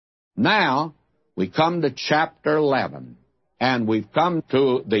Now, we come to chapter 11, and we've come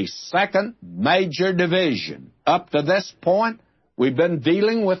to the second major division. Up to this point, we've been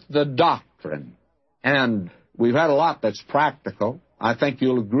dealing with the doctrine, and we've had a lot that's practical. I think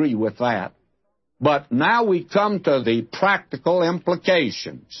you'll agree with that. But now we come to the practical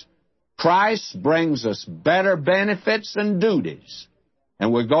implications. Christ brings us better benefits and duties,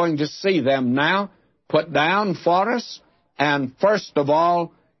 and we're going to see them now put down for us. And first of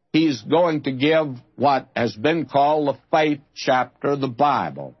all, He's going to give what has been called the faith chapter of the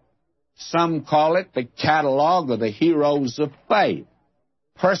Bible. Some call it the catalog of the heroes of faith.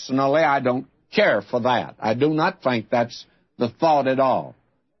 Personally, I don't care for that. I do not think that's the thought at all.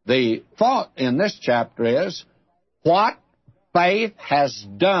 The thought in this chapter is what faith has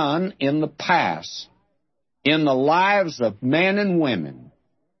done in the past, in the lives of men and women,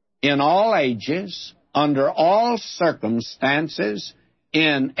 in all ages, under all circumstances,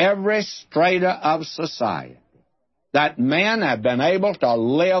 in every strata of society, that men have been able to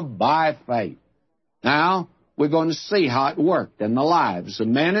live by faith. Now, we're going to see how it worked in the lives of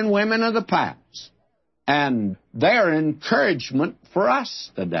men and women of the past, and their encouragement for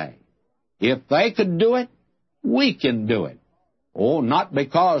us today. If they could do it, we can do it. Oh, not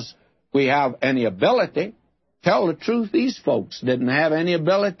because we have any ability. Tell the truth, these folks didn't have any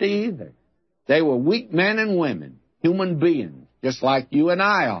ability either. They were weak men and women, human beings, just like you and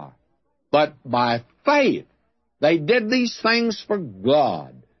I are. But by faith, they did these things for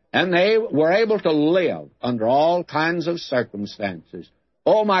God, and they were able to live under all kinds of circumstances.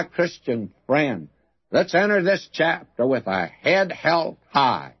 Oh, my Christian friend, let's enter this chapter with our head held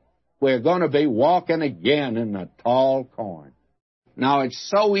high. We're going to be walking again in the tall corn. Now, it's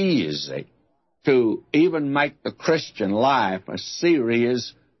so easy to even make the Christian life a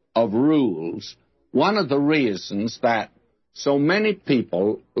series of rules. One of the reasons that so many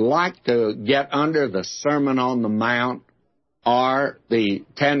people like to get under the Sermon on the Mount or the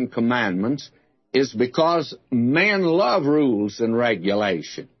Ten Commandments is because men love rules and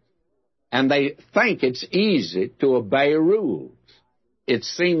regulations, and they think it's easy to obey rules. It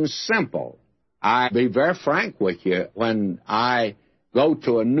seems simple. I'll be very frank with you. When I go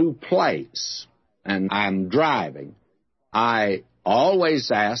to a new place and I'm driving, I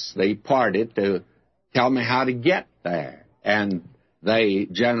always ask the party to tell me how to get there. And they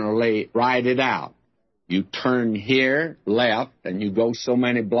generally write it out. You turn here, left, and you go so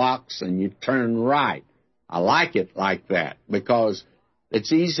many blocks, and you turn right. I like it like that because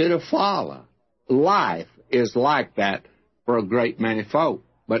it's easy to follow. Life is like that for a great many folk.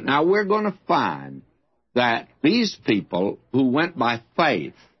 But now we're going to find that these people who went by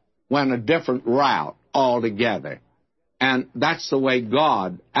faith went a different route altogether. And that's the way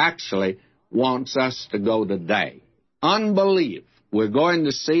God actually wants us to go today. Unbelief, we're going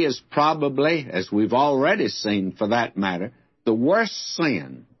to see, is probably, as we've already seen for that matter, the worst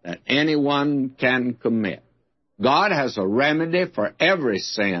sin that anyone can commit. God has a remedy for every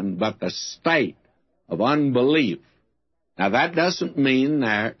sin but the state of unbelief. Now, that doesn't mean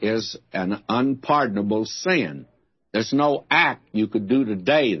there is an unpardonable sin. There's no act you could do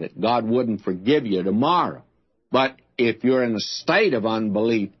today that God wouldn't forgive you tomorrow. But if you're in a state of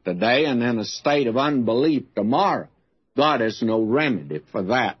unbelief today and in a state of unbelief tomorrow, God has no remedy for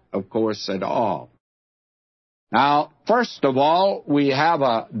that, of course, at all. Now, first of all, we have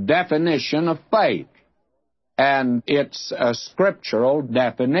a definition of faith, and it's a scriptural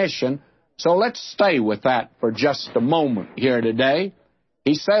definition. So let's stay with that for just a moment here today.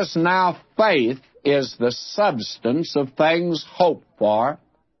 He says, now faith is the substance of things hoped for,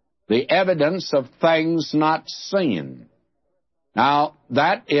 the evidence of things not seen. Now,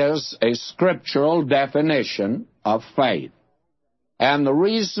 that is a scriptural definition of faith. And the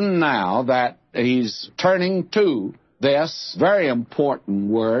reason now that he's turning to this very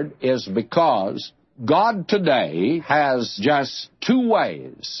important word is because God today has just two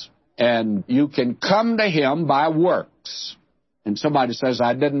ways, and you can come to Him by works. And somebody says,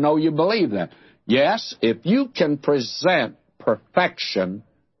 I didn't know you believed that. Yes, if you can present perfection,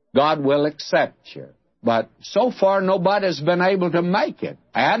 God will accept you. But so far, nobody's been able to make it.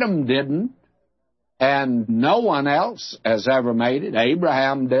 Adam didn't, and no one else has ever made it.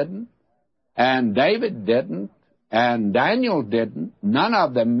 Abraham didn't, and David didn't, and Daniel didn't. None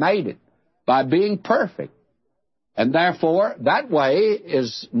of them made it by being perfect. And therefore, that way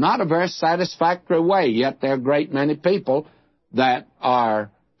is not a very satisfactory way. Yet there are a great many people that are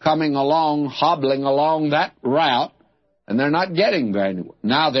coming along, hobbling along that route, and they're not getting very anywhere.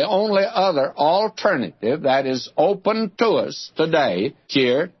 Now, the only other alternative that is open to us today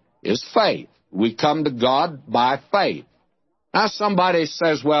here is faith. We come to God by faith. Now somebody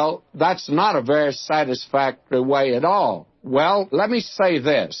says, well, that's not a very satisfactory way at all. Well, let me say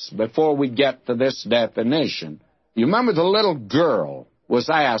this before we get to this definition. You remember the little girl was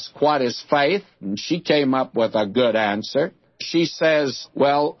asked, what is faith? And she came up with a good answer. She says,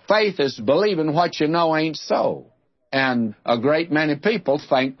 well, faith is believing what you know ain't so. And a great many people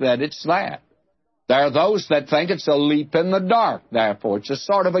think that it's that. There are those that think it's a leap in the dark, therefore. It's a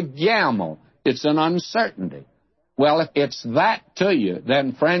sort of a gamble. It's an uncertainty. Well, if it's that to you,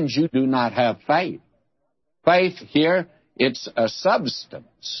 then, friends, you do not have faith. Faith here, it's a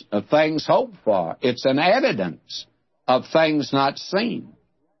substance of things hoped for. It's an evidence of things not seen.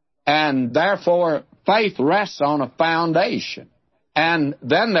 And therefore, faith rests on a foundation. And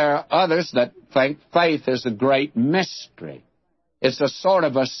then there are others that think faith is a great mystery. It's a sort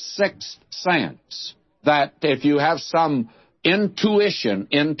of a sixth sense, that if you have some intuition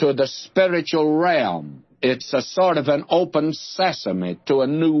into the spiritual realm, it's a sort of an open sesame to a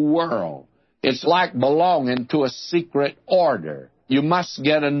new world. It's like belonging to a secret order. You must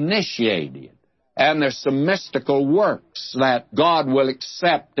get initiated. And there's some mystical works that God will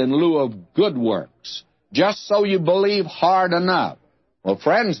accept in lieu of good works, just so you believe hard enough. Well,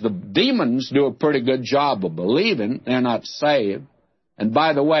 friends, the demons do a pretty good job of believing. They're not saved. And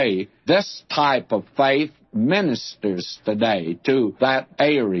by the way, this type of faith ministers today to that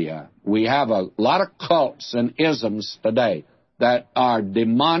area. We have a lot of cults and isms today that are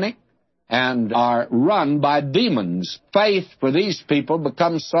demonic and are run by demons. Faith for these people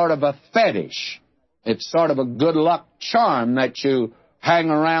becomes sort of a fetish. It's sort of a good luck charm that you hang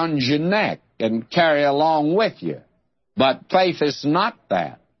around your neck and carry along with you. But faith is not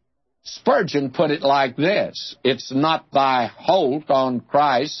that. Spurgeon put it like this: it's not thy hold on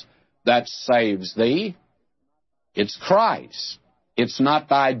Christ that saves thee, it's Christ. It's not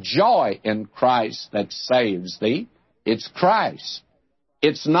thy joy in Christ that saves thee, it's Christ.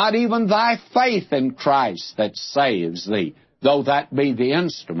 It's not even thy faith in Christ that saves thee, though that be the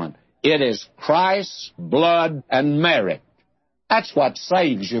instrument. It is Christ's blood and merit. That's what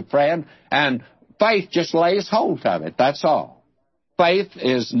saves you, friend, and faith just lays hold of it, that's all. Faith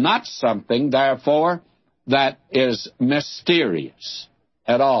is not something, therefore, that is mysterious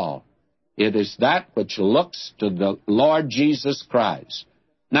at all. It is that which looks to the Lord Jesus Christ.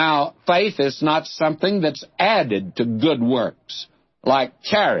 Now, faith is not something that's added to good works, like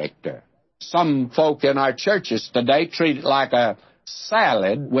character. Some folk in our churches today treat it like a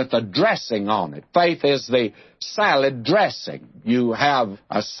salad with a dressing on it. Faith is the salad dressing. You have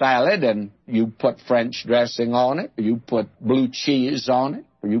a salad and you put French dressing on it, or you put blue cheese on it,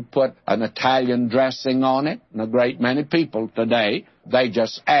 or you put an Italian dressing on it. And a great many people today, they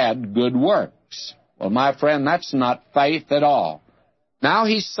just add good works. Well, my friend, that's not faith at all. Now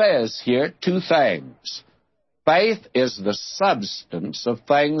he says here two things. Faith is the substance of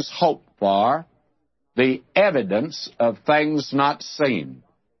things hoped for, the evidence of things not seen.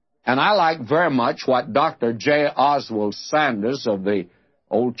 And I like very much what Dr. J. Oswald Sanders of the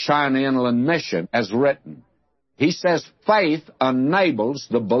old China Inland Mission has written. He says, faith enables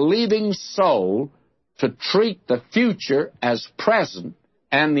the believing soul to treat the future as present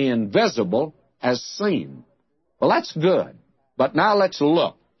and the invisible as seen. Well, that's good. But now let's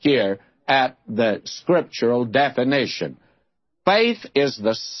look here at the scriptural definition. Faith is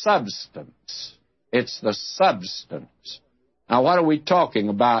the substance. It's the substance. Now, what are we talking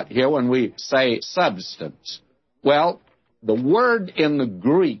about here when we say substance? Well, the word in the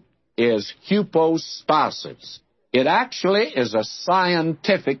Greek is hypostasis. It actually is a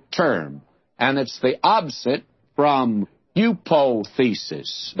scientific term, and it's the opposite from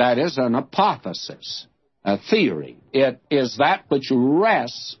hypothesis, that is, an hypothesis, a theory. It is that which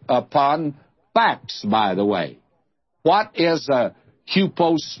rests upon facts, by the way. What is a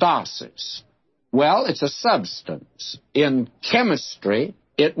hypostasis? Well, it's a substance. In chemistry,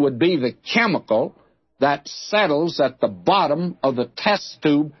 it would be the chemical that settles at the bottom of the test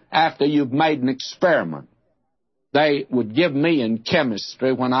tube after you've made an experiment. They would give me in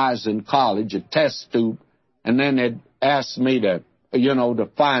chemistry when I was in college a test tube, and then they'd ask me to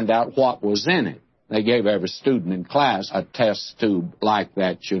find out what was in it. They gave every student in class a test tube like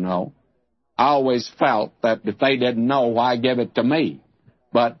that, I always felt that if they didn't know, why give it to me?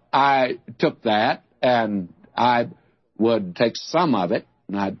 But I took that, and I would take some of it,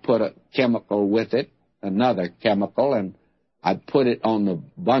 and I'd put a chemical with it, another chemical, and I'd put it on the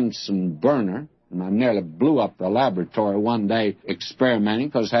Bunsen burner, and I nearly blew up the laboratory one day experimenting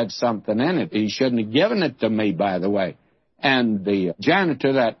because it had something in it. He shouldn't have given it to me, by the way. And the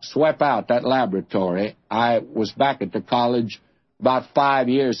janitor that swept out that laboratory, I was back at the college about 5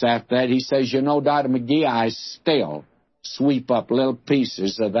 years after that. He says, Dr. McGee, I still sweep up little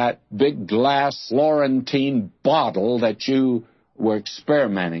pieces of that big glass Florentine bottle that you were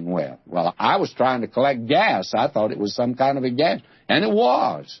experimenting with. Well, I was trying to collect gas. I thought it was some kind of a gas, and it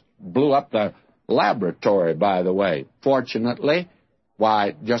was. Blew up the laboratory, by the way. Fortunately,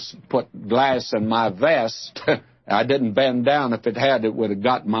 why, just put glass in my vest. I didn't bend down. If it had, it would have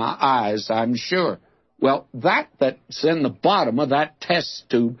got my eyes, I'm sure. Well, that's in the bottom of that test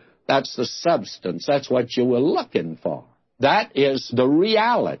tube, that's the substance. That's what you were looking for. That is the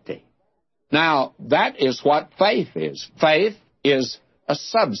reality. Now, that is what faith is. Faith is a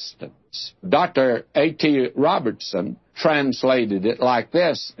substance. Dr. A.T. Robertson translated it like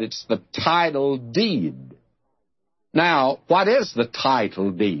this. It's the title deed. Now, what is the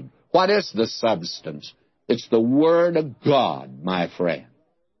title deed? What is the substance? It's the Word of God, my friend.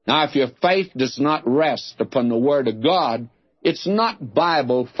 Now, if your faith does not rest upon the Word of God, it's not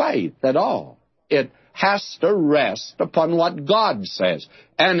Bible faith at all. It has to rest upon what God says.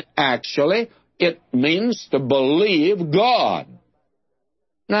 And actually, it means to believe God.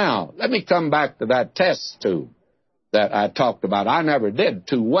 Now, let me come back to that test tube that I talked about. I never did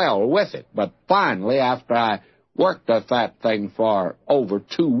too well with it, but finally, after I worked at that thing for over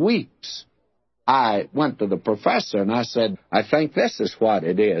 2 weeks, I went to the professor and I said, I think this is what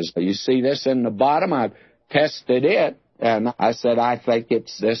it is. You see this in the bottom? I've tested it, and I said, I think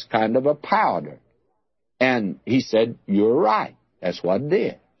it's this kind of a powder. And he said, you're right. That's what it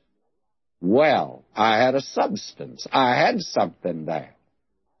is. Well, I had a substance. I had something there.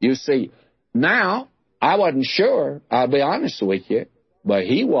 You see, now, I wasn't sure, I'll be honest with you, but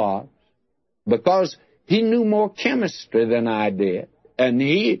he was, because he knew more chemistry than I did, and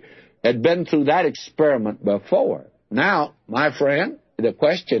he had been through that experiment before. Now, my friend, the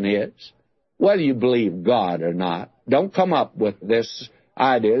question is, whether you believe God or not, don't come up with this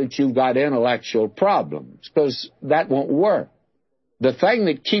idea that you've got intellectual problems, because that won't work. The thing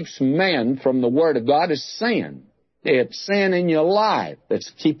that keeps men from the Word of God is sin. It's sin in your life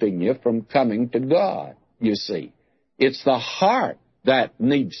that's keeping you from coming to God, you see. It's the heart that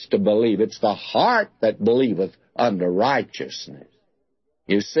needs to believe. It's the heart that believeth unto righteousness.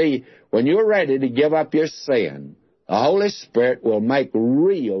 You see, when you're ready to give up your sin, the Holy Spirit will make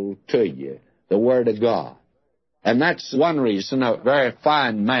real to you the Word of God. And that's one reason a very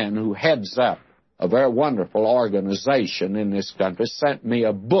fine man who heads up a very wonderful organization in this country sent me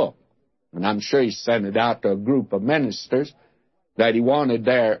a book. And I'm sure he sent it out to a group of ministers that he wanted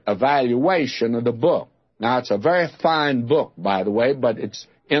their evaluation of the book. Now, it's a very fine book, by the way, but it's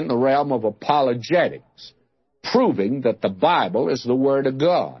in the realm of apologetics, proving that the Bible is the Word of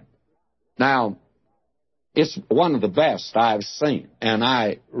God. Now, it's one of the best I've seen, and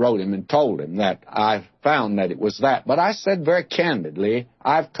I wrote him and told him that I found that it was that. But I said very candidly,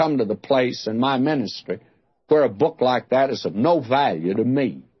 I've come to the place in my ministry where a book like that is of no value to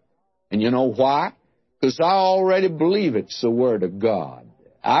me. And you know why? Because I already believe it's the Word of God.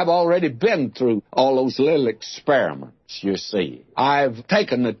 I've already been through all those little experiments, you see. I've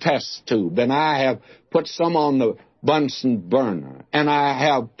taken the test tube, and I have put some on the Bunsen burner, and I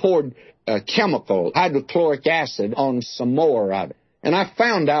have poured chemical hydrochloric acid on some more of it. And I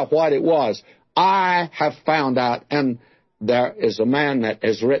found out what it was. I have found out, and there is a man that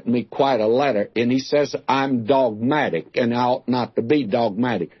has written me quite a letter, and he says I'm dogmatic, and I ought not to be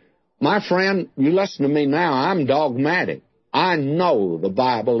dogmatic. My friend, you listen to me now, I'm dogmatic. I know the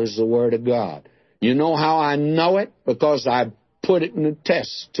Bible is the Word of God. You know how I know it? Because I've put it in a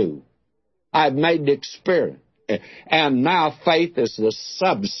test tube. I've made the experiment. And now faith is the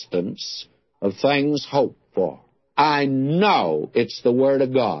substance of things hoped for. I know it's the Word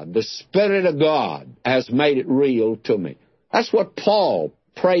of God. The Spirit of God has made it real to me. That's what Paul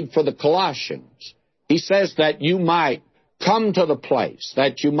prayed for the Colossians. He says that you might come to the place,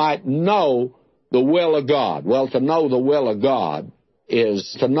 that you might know the will of God. Well, to know the will of God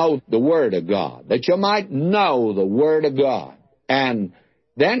is to know the Word of God, that you might know the Word of God. And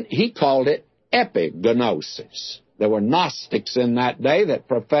then he called it epignosis. There were Gnostics in that day that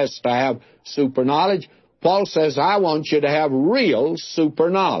professed to have super knowledge. Paul says, I want you to have real super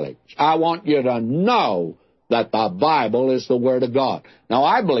knowledge. I want you to know that the Bible is the Word of God. Now,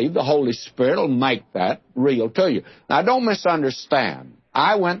 I believe the Holy Spirit will make that real to you. Now, don't misunderstand.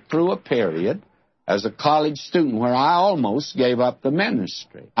 I went through a period as a college student where I almost gave up the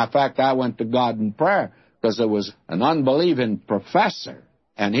ministry. In fact, I went to God in prayer because there was an unbelieving professor,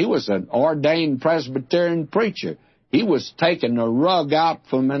 and he was an ordained Presbyterian preacher. He was taking the rug out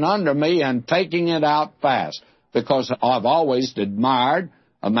from under me and taking it out fast, because I've always admired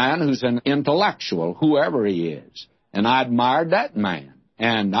a man who's an intellectual, whoever he is. And I admired that man.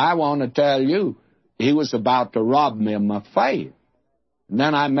 And I want to tell you, he was about to rob me of my faith. And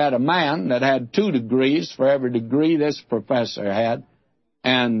then I met a man that had 2 degrees for every degree this professor had,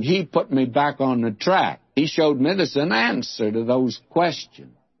 and he put me back on the track. He showed me there's an answer to those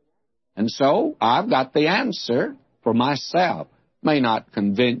questions. And so I've got the answer for myself. May not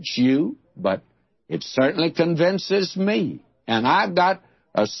convince you, but it certainly convinces me. And I've got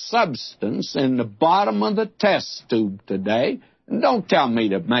a substance in the bottom of the test tube today. And don't tell me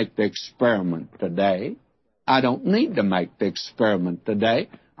to make the experiment today. I don't need to make the experiment today.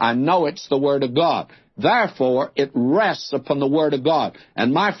 I know it's the Word of God. Therefore, it rests upon the Word of God.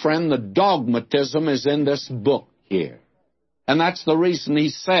 And my friend, the dogmatism is in this book here. And that's the reason he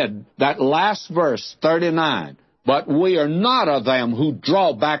said that last verse, 39, but we are not of them who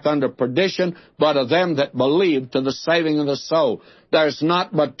draw back under perdition, but of them that believe to the saving of the soul. There's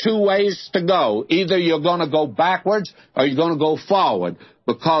not but 2 ways to go. Either you're going to go backwards or you're going to go forward,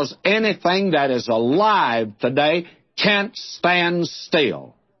 because anything that is alive today can't stand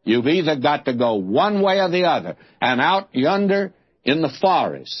still. You've either got to go one way or the other. And out yonder in the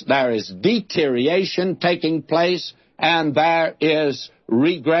forest, there is deterioration taking place, and there is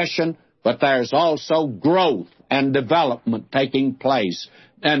regression, but there's also growth and development taking place.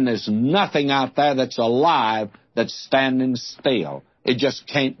 And there's nothing out there that's alive that's standing still. It just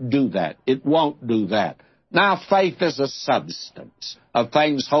can't do that. It won't do that. Now, faith is a substance of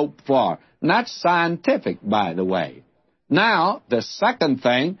things hoped for. And that's scientific, by the way. Now, the second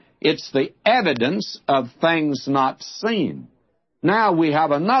thing, it's the evidence of things not seen. Now we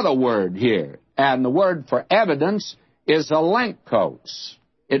have another word here, and the word for evidence is alenkos.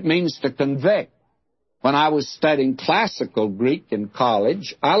 It means to convict. When I was studying classical Greek in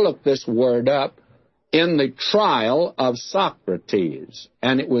college, I looked this word up in the trial of Socrates,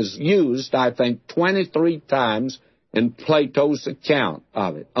 and it was used, I think, 23 times in Plato's account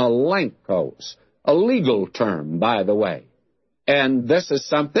of it. Alenkos, a legal term, by the way. And this is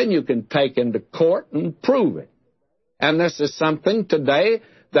something you can take into court and prove it. And this is something today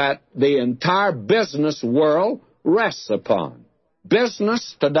that the entire business world rests upon.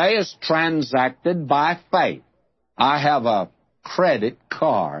 Business today is transacted by faith. I have a credit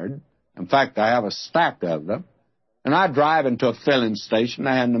card. In fact, I have a stack of them. And I drive into a filling station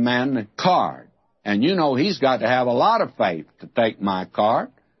and hand the man the card. And you know he's got to have a lot of faith to take my card.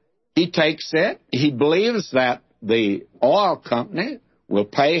 He takes it. He believes that the oil company will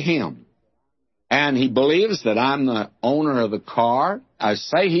pay him. And he believes that I'm the owner of the car. I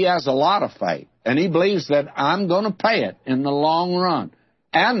say he has a lot of faith. And he believes that I'm going to pay it in the long run.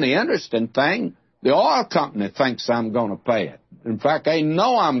 And the interesting thing, the oil company thinks I'm going to pay it. In fact, they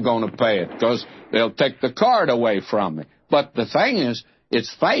know I'm going to pay it because they'll take the card away from me. But the thing is,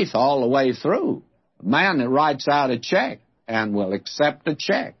 it's faith all the way through. A man that writes out a check and will accept a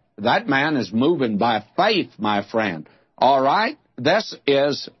check, that man is moving by faith, my friend. All right? This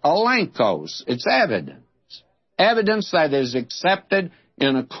is alenkos. It's evidence. Evidence that is accepted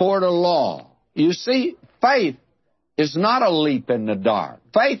in a court of law. You see, faith is not a leap in the dark.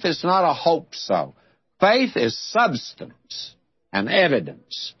 Faith is not a hope so. Faith is substance and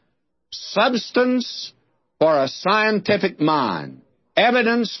evidence. Substance for a scientific mind.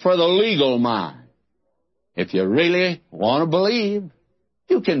 Evidence for the legal mind. If you really want to believe,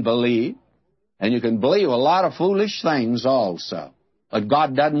 you can believe. And you can believe a lot of foolish things also. But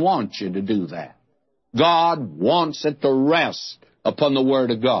God doesn't want you to do that. God wants it to rest upon the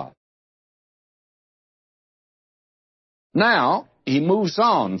Word of God. Now, he moves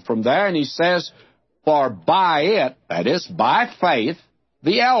on from there and he says, for by it, that is, by faith,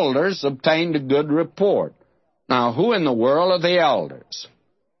 the elders obtained a good report. Now, who in the world are the elders?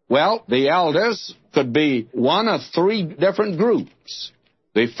 Well, the elders could be one of 3 different groups.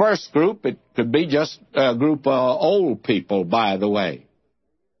 The first group, it could be just a group of old people, by the way.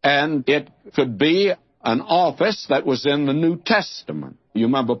 And it could be an office that was in the New Testament. You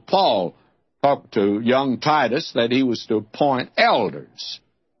remember Paul talked to young Titus that he was to appoint elders.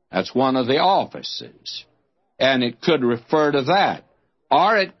 That's one of the offices. And it could refer to that.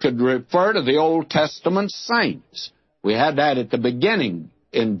 Or it could refer to the Old Testament saints. We had that at the beginning.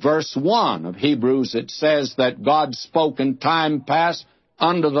 In verse 1 of Hebrews, it says that God spoke in time past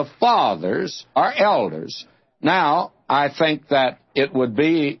unto the fathers, or elders. Now, I think that it would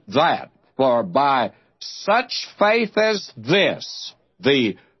be that. For by such faith as this,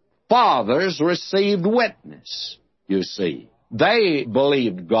 the fathers received witness, you see. They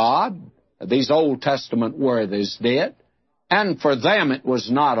believed God. These Old Testament worthies did. And for them it was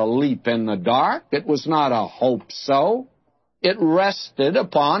not a leap in the dark. It was not a hope so. It rested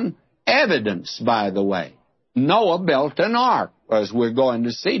upon evidence, by the way. Noah built an ark, as we're going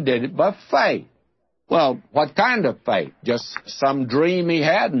to see, did it by faith. Well, what kind of faith? Just some dream he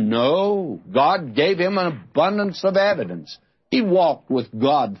had? No. God gave him an abundance of evidence. He walked with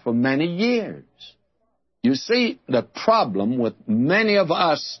God for many years. You see, the problem with many of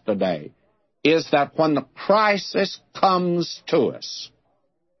us today is that when the crisis comes to us,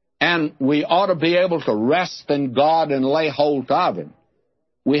 and we ought to be able to rest in God and lay hold of Him,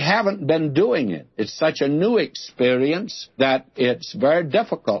 we haven't been doing it. It's such a new experience that it's very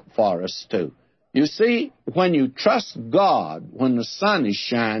difficult for us to. You see, when you trust God when the sun is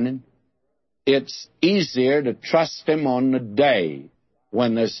shining, it's easier to trust Him on the day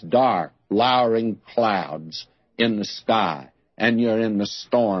when there's dark, lowering clouds in the sky and you're in the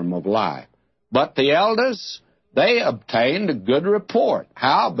storm of life. But the elders, they obtained a good report.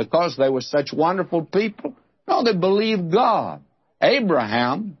 How? Because they were such wonderful people? No, they believed God.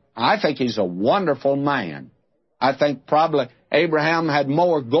 Abraham, I think he's a wonderful man. I think probably Abraham had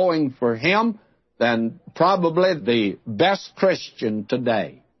more going for him than probably the best Christian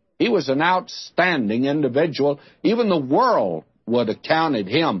today. He was an outstanding individual. Even the world would have counted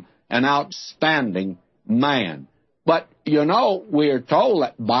him an outstanding man. But, you know, we're told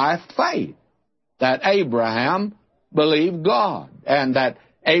that by faith that Abraham believed God, and that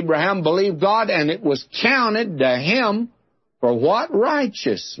Abraham believed God, and it was counted to him for what?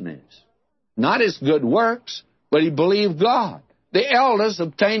 Righteousness. Not his good works, but he believed God. The elders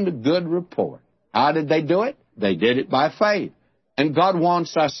obtained a good report. How did they do it? They did it by faith. And God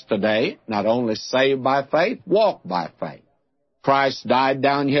wants us today, not only saved by faith, walk by faith. Christ died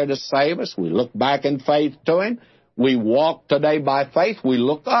down here to save us. We look back in faith to Him. We walk today by faith. We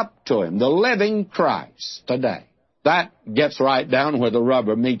look up to Him, the living Christ today. That gets right down where the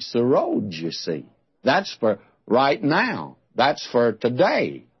rubber meets the road, you see. That's for right now. That's for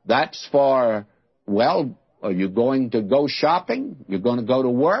today. That's for, well, are you going to go shopping? You're going to go to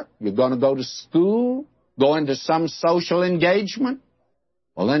work? You're going to go to school? Go into some social engagement?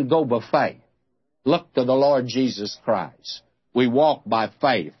 Well, then go by faith. Look to the Lord Jesus Christ. We walk by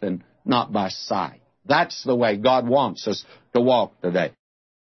faith and not by sight. That's the way God wants us to walk today.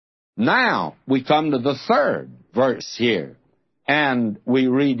 Now, we come to the third verse here. And we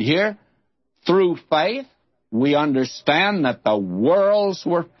read here, through faith, we understand that the worlds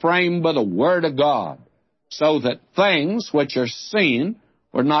were framed by the Word of God, so that things which are seen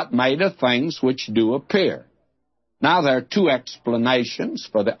were not made of things which do appear. Now, there are two explanations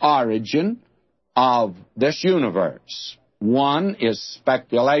for the origin of this universe. One is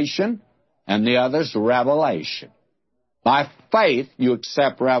speculation, and the other is revelation. By faith, you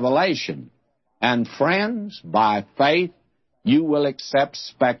accept revelation. And friends, by faith, you will accept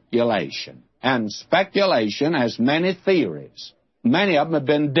speculation. And speculation has many theories. Many of them have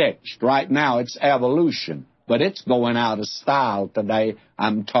been ditched. Right now, it's evolution. But it's going out of style today,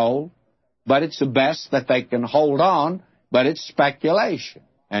 I'm told. But it's the best that they can hold on, but it's speculation.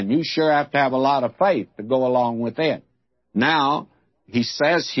 And you sure have to have a lot of faith to go along with it. Now, he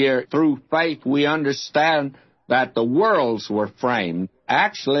says here, through faith we understand that the worlds were framed.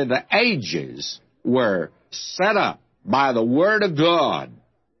 Actually, the ages were set up by the Word of God.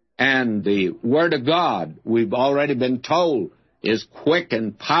 And the Word of God, we've already been told, is quick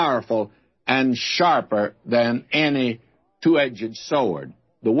and powerful and sharper than any two-edged sword.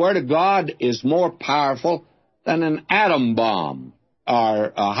 The Word of God is more powerful than an atom bomb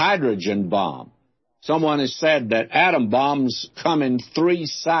or a hydrogen bomb. Someone has said that atom bombs come in three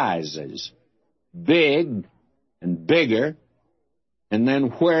sizes, big and bigger, and then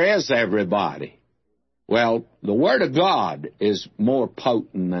where is everybody? Well, the Word of God is more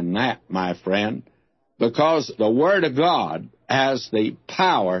potent than that, my friend, because the Word of God has the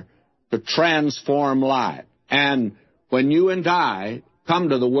power to transform life. And when you and I come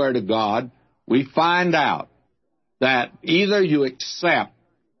to the Word of God, we find out that either you accept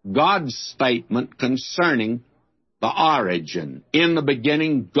God's statement concerning the origin. In the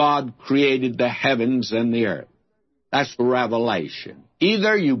beginning, God created the heavens and the earth. That's the revelation.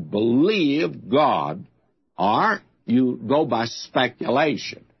 Either you believe God or you go by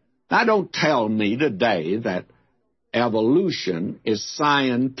speculation. Now, don't tell me today that evolution is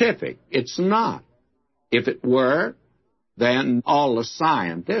scientific. It's not. If it were, then all the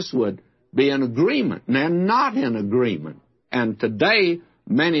scientists would be in agreement, and they're not in agreement. And today,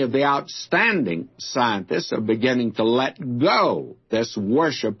 many of the outstanding scientists are beginning to let go this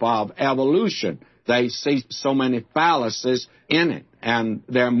worship of evolution. They see so many fallacies in it, and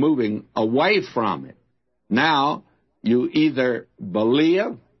they're moving away from it. Now, you either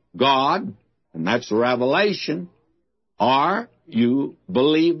believe God, and that's revelation, or you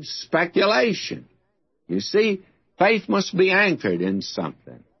believe speculation. You see, faith must be anchored in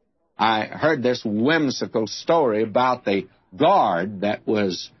something. I heard this whimsical story about the guard that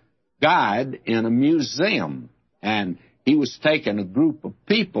was guide in a museum, and he was taking a group of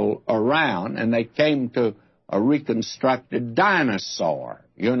people around, and they came to a reconstructed dinosaur.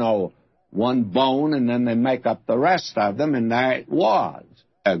 You know, one bone, and then they make up the rest of them, and there it was,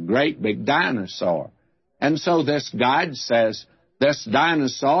 a great big dinosaur. And so this guide says, this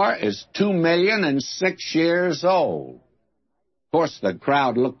dinosaur is 2,006 years old. Of course, the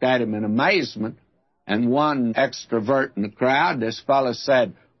crowd looked at him in amazement, and one extrovert in the crowd, this fellow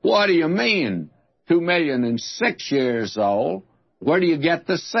said, what do you mean, 2,006 years old? Where do you get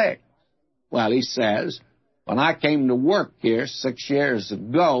the 6? Well, he says, when I came to work here 6 years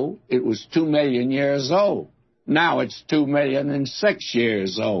ago, it was 2 million years old. Now it's 2,006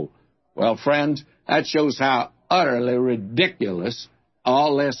 years old. Well, friends, that shows how utterly ridiculous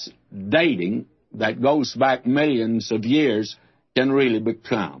all this dating that goes back millions of years can really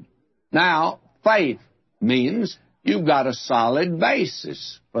become. Now, faith means you've got a solid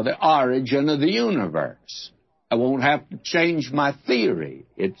basis for the origin of the universe. I won't have to change my theory.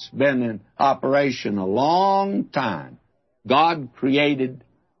 It's been in operation a long time. God created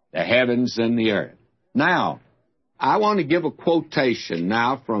the heavens and the earth. Now, I want to give a quotation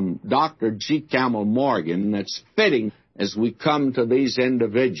now from Dr. G. Campbell Morgan that's fitting as we come to these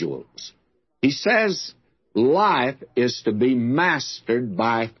individuals. He says, life is to be mastered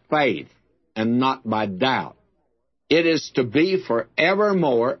by faith and not by doubt. It is to be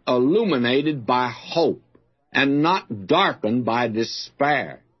forevermore illuminated by hope and not darkened by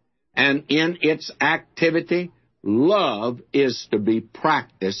despair. And in its activity, love is to be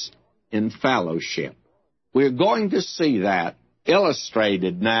practiced in fellowship. We're going to see that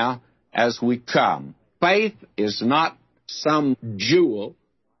illustrated now as we come. Faith is not some jewel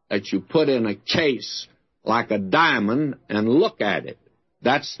that you put in a case like a diamond and look at it.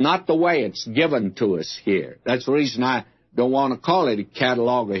 That's not the way it's given to us here. That's the reason I don't want to call it a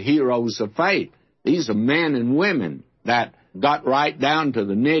catalog of heroes of faith. These are men and women that got right down to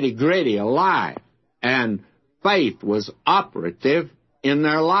the nitty-gritty of life, and faith was operative in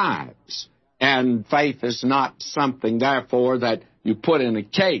their lives. And faith is not something, therefore, that you put in a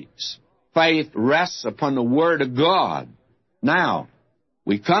case. Faith rests upon the Word of God. Now,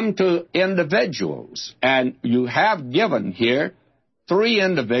 we come to individuals, and you have given here 3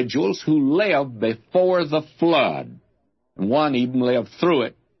 individuals who lived before the flood. And one even lived through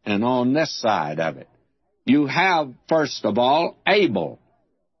it and on this side of it. You have, first of all, Abel.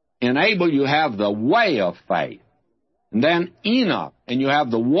 In Abel, you have the way of faith. And then Enoch, and you have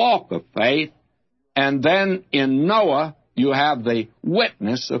the walk of faith. And then in Noah, you have the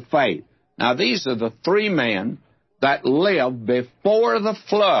witness of faith. Now, these are the 3 men that lived before the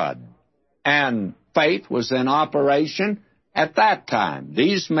flood. And faith was in operation at that time.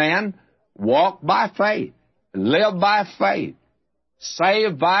 These men walked by faith, lived by faith,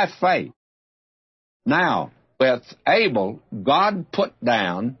 saved by faith. Now, with Abel, God put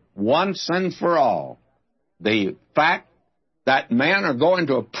down once and for all the fact that men are going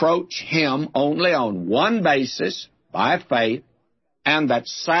to approach Him only on one basis, by faith, and that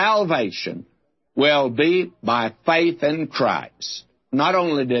salvation will be by faith in Christ. Not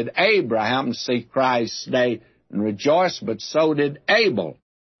only did Abraham see Christ's day and rejoice, but so did Abel.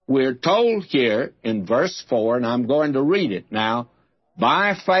 We're told here in verse 4, and I'm going to read it now,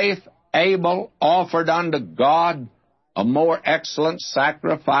 by faith Abel offered unto God a more excellent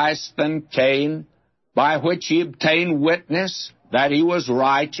sacrifice than Cain, by which he obtained witness that he was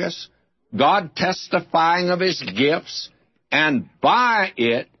righteous, God testifying of his gifts, and by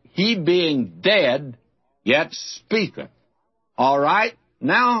it he being dead yet speaketh. All right,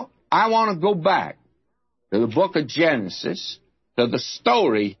 now I want to go back to the book of Genesis, to the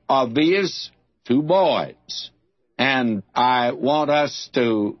story of these 2 boys. And I want us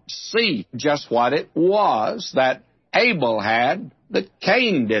to see just what it was that Abel had that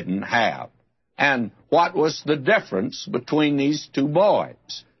Cain didn't have, and what was the difference between these 2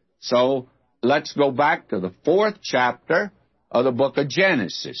 boys. So let's go back to the 4th chapter of the book of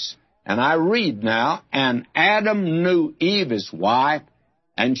Genesis. And I read now, and Adam knew Eve his wife,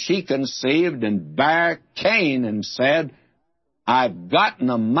 and she conceived and bare Cain, and said, I've gotten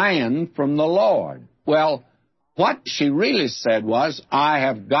a man from the Lord. Well, what she really said was, I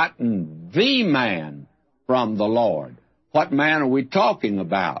have gotten the man from the Lord. What man are we talking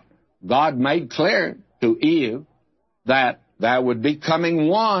about? God made clear to Eve that there would be coming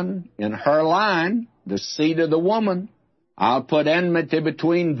one in her line, the seed of the woman. I'll put enmity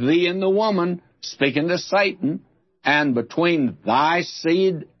between thee and the woman, speaking to Satan, and between thy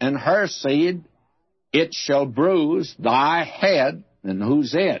seed and her seed, it shall bruise thy head. And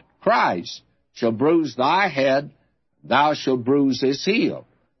who's it? Christ shall bruise thy head, thou shalt bruise his heel.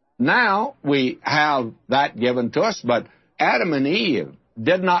 Now we have that given to us, but Adam and Eve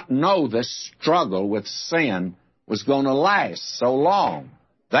did not know this struggle with sin was going to last so long.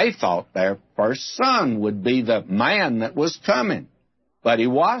 They thought their first son would be the man that was coming, but he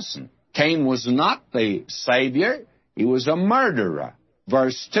wasn't. Cain was not the Savior. He was a murderer.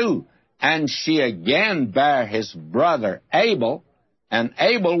 Verse 2, and she again bare his brother Abel, and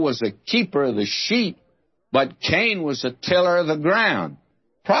Abel was a keeper of the sheep, but Cain was a tiller of the ground.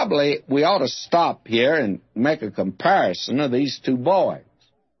 Probably we ought to stop here and make a comparison of these two boys,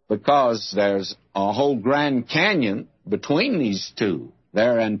 because there's a whole Grand Canyon between these two.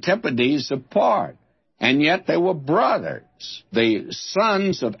 They're antipodes apart, and yet they were brothers, the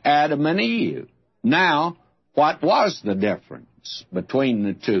sons of Adam and Eve. Now, what was the difference between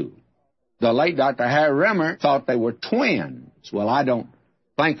the two? The late Dr. Harry Rimmer thought they were twins. Well, I don't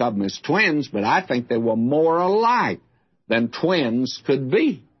think of them as twins, but I think they were more alike than twins could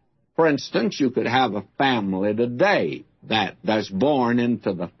be. For instance, you could have a family today that's born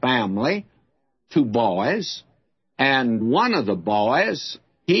into the family, two boys, and one of the boys,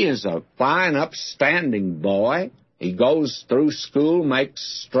 he is a fine, upstanding boy. He goes through school,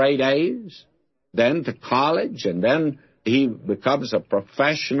 makes straight A's, then to college, and then he becomes a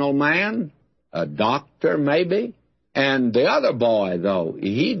professional man, a doctor maybe. And the other boy, though,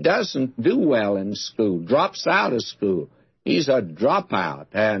 he doesn't do well in school, drops out of school. He's a dropout,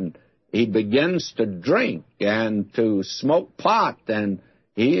 and he begins to drink and to smoke pot, and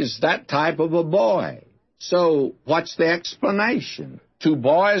he is that type of a boy. So what's the explanation? Two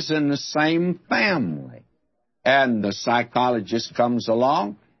boys in the same family. And the psychologist comes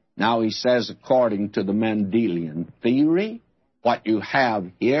along. Now he says, according to the Mendelian theory, what you have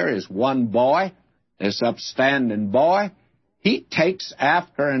here is one boy, this upstanding boy. He takes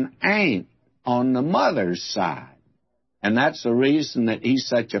after an aunt on the mother's side. And that's the reason that he's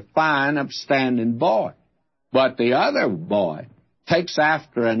such a fine, upstanding boy. But the other boy takes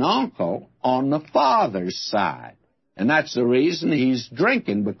after an uncle on the father's side. And that's the reason he's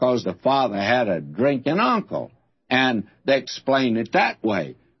drinking, because the father had a drinking uncle. And they explain it that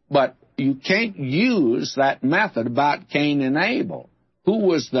way. But you can't use that method about Cain and Abel. Who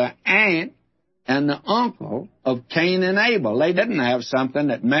was the aunt and the uncle of Cain and Abel? They didn't have something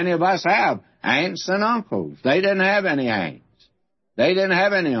that many of us have, aunts and uncles. They didn't have any aunts. They didn't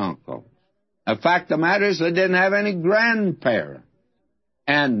have any uncles. The fact of the matter is they didn't have any grandparents.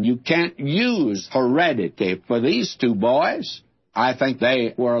 And you can't use heredity for these two boys. I think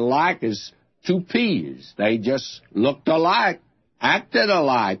they were alike as two peas. They just looked alike, acted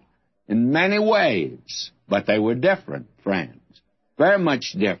alike in many ways. But they were different, friends, very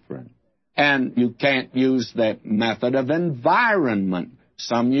much different. And you can't use the method of environment.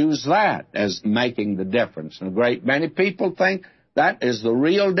 Some use that as making the difference. And a great many people think that is the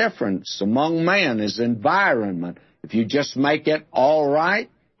real difference among men, is environment. If you just make it all right,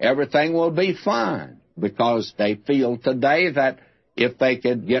 everything will be fine. Because they feel today that if they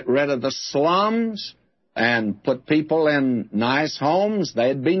could get rid of the slums and put people in nice homes,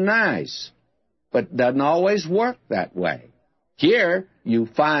 they'd be nice. But it doesn't always work that way. Here, you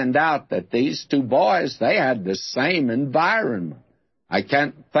find out that these two boys, they had the same environment. I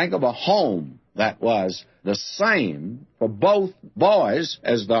can't think of a home that was the same for both boys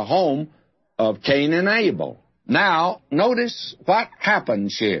as the home of Cain and Abel. Now, notice what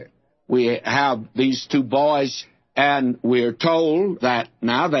happens here. We have these two boys, and we're told that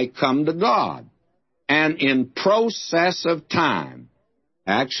now they come to God. And in process of time,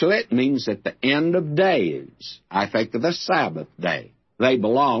 actually it means at the end of days, I think of the Sabbath day. They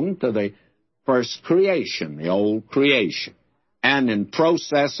belong to the first creation, the old creation. And in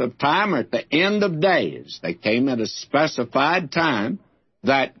process of time, or at the end of days, they came at a specified time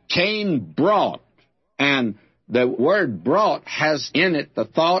that Cain brought. And the word brought has in it the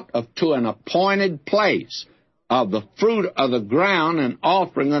thought of to an appointed place of the fruit of the ground, an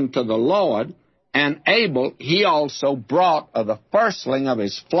offering unto the Lord. And Abel he also brought of the firstling of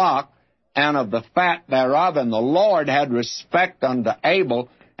his flock and of the fat thereof. And the Lord had respect unto Abel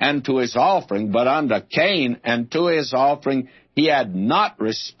and to his offering, but unto Cain and to his offering he had not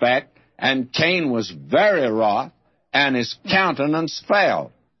respect, and Cain was very wroth, and his countenance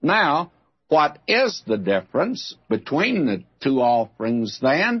fell. Now, what is the difference between the two offerings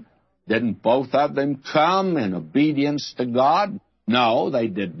then? Didn't both of them come in obedience to God? No, they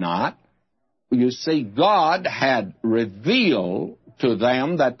did not. You see, God had revealed to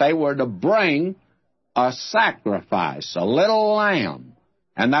them that they were to bring a sacrifice, a little lamb,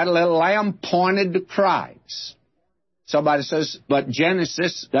 and that little lamb pointed to Christ. Somebody says, but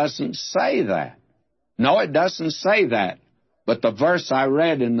Genesis doesn't say that. No, it doesn't say that. But the verse I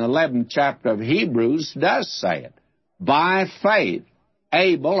read in the 11th chapter of Hebrews does say it. By faith,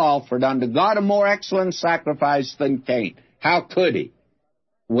 Abel offered unto God a more excellent sacrifice than Cain. How could he?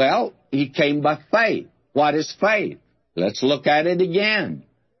 Well, he came by faith. What is faith? Let's look at it again.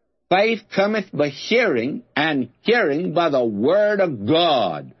 Faith cometh by hearing, and hearing by the word of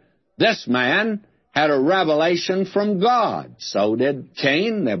God. This man had a revelation from God. So did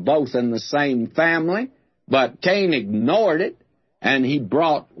Cain. They're both in the same family. But Cain ignored it, and he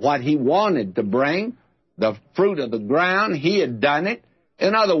brought what he wanted to bring, the fruit of the ground. He had done it.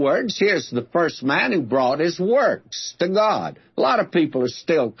 In other words, here's the first man who brought his works to God. A lot of people are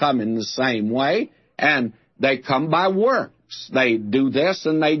still coming the same way, and they come by works. They do this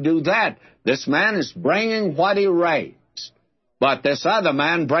and they do that. This man is bringing what he raised. But this other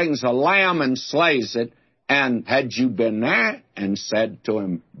man brings a lamb and slays it. And had you been there and said to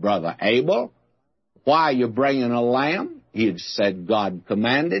him, Brother Abel, why are you bringing a lamb? He'd said God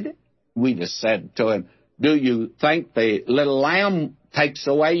commanded it. We'd have said to him, do you think the little lamb takes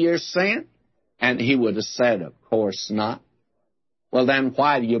away your sin? And he would have said, of course not. Well, then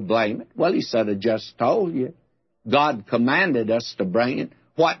why do you blame it? Well, he said, I just told you. God commanded us to bring it.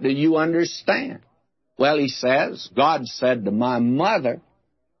 What do you understand? Well, he says, God said to my mother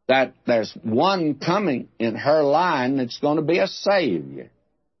that there's one coming in her line that's going to be a Savior.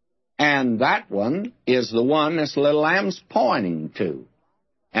 And that one is the one this little lamb's pointing to.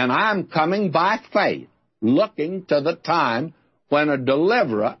 And I'm coming by faith, looking to the time when a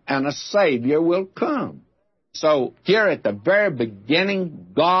deliverer and a Savior will come. So here at the very beginning,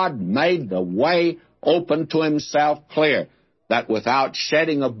 God made the way open to himself clear, that without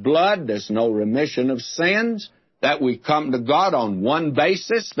shedding of blood, there's no remission of sins, that we come to God on one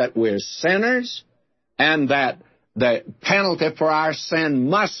basis, that we're sinners, and that the penalty for our sin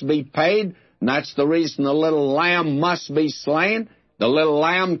must be paid, and that's the reason the little lamb must be slain. The little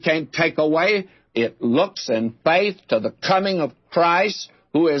lamb can't take away. It looks in faith to the coming of Christ,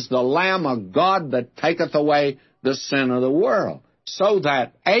 who is the Lamb of God that taketh away the sin of the world. So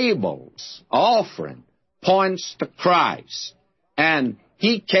that Abel's offering points to Christ, and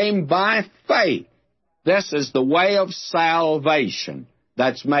he came by faith. This is the way of salvation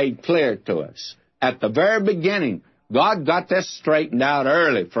that's made clear to us. At the very beginning, God got this straightened out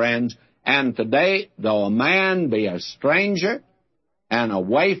early, friends, and today, though a man be a stranger and a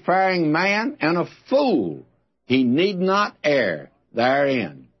wayfaring man and a fool, he need not err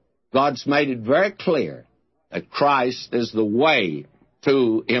therein. God's made it very clear that Christ is the way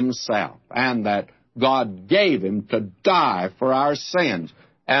to himself, and that God gave him to die for our sins.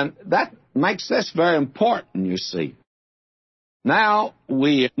 And that makes this very important, you see. Now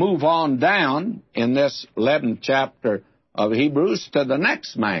we move on down in this 11th chapter of Hebrews to the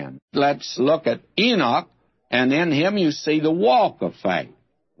next man. Let's look at Enoch, and in him you see the walk of faith.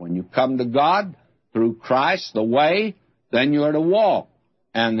 When you come to God through Christ, the way, then you're to walk.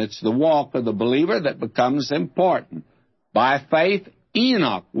 And it's the walk of the believer that becomes important. By faith,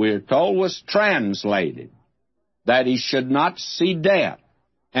 Enoch, we're told, was translated, that he should not see death,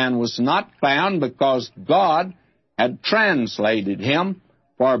 and was not found because God had translated him,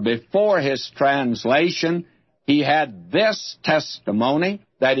 for before his translation he had this testimony,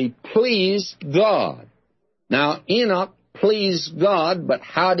 that he pleased God. Now, Enoch pleased God, but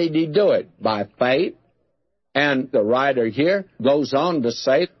how did he do it? By faith. And the writer here goes on to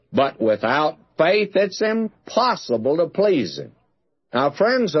say, but without faith it's impossible to please him. Now,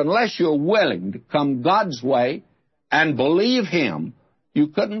 friends, unless you're willing to come God's way and believe him, you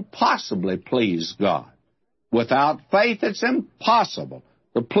couldn't possibly please God. Without faith it's impossible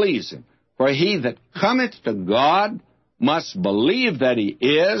to please him. For he that cometh to God must believe that he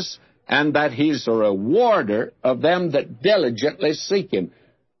is, and that he's a rewarder of them that diligently seek him.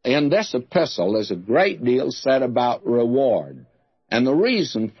 In this epistle, there's a great deal said about reward. And the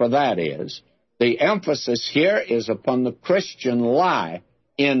reason for that is, the emphasis here is upon the Christian life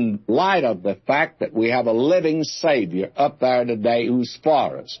in light of the fact that we have a living Savior up there today who's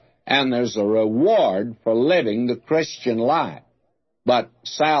for us. And there's a reward for living the Christian life. But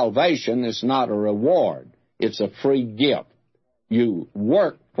salvation is not a reward. It's a free gift. You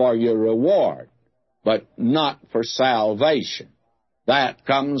work for your reward, but not for salvation. That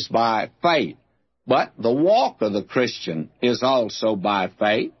comes by faith. But the walk of the Christian is also by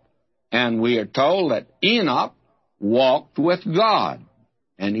faith. And we are told that Enoch walked with God,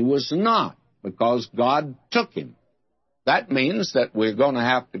 and he was not, because God took him. That means that we're going to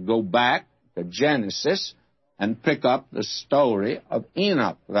have to go back to Genesis and pick up the story of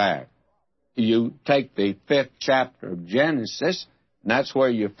Enoch there. you take the 5th chapter of Genesis, and that's where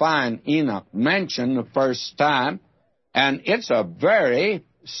you find Enoch mentioned the first time, and it's a very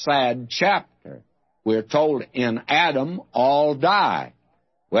sad chapter. We're told in Adam all die.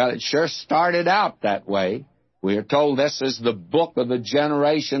 Well, it sure started out that way. We are told this is the book of the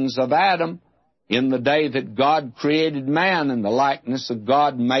generations of Adam. In the day that God created man, in the likeness of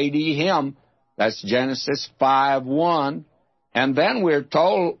God made he him. That's Genesis 5:1. And then we're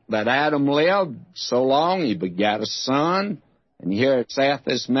told that Adam lived so long he begat a son. And here Seth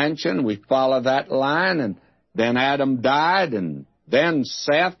is mentioned. We follow that line. And then Adam died. And then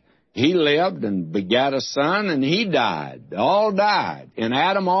Seth, he lived and begat a son, and he died. All died. In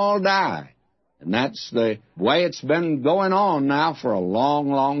Adam, all died. And that's the way it's been going on now for a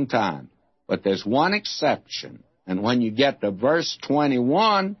long, long time. But there's one exception. And when you get to verse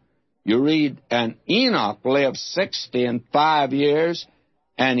 21, you read, and Enoch lived 65 years,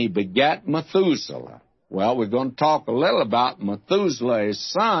 and he begat Methuselah. Well, we're going to talk a little about Methuselah, his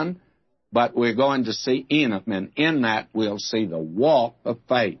son, but we're going to see Enoch, and in that we'll see the walk of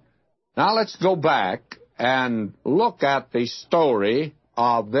faith. Now let's go back and look at the story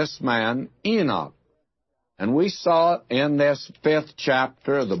of this man, Enoch. And we saw in this 5th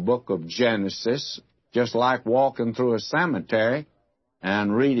chapter of the book of Genesis, just like walking through a cemetery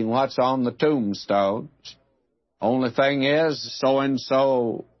and reading what's on the tombstones. Only thing is,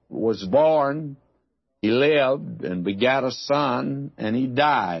 so-and-so was born, he lived and begat a son, and he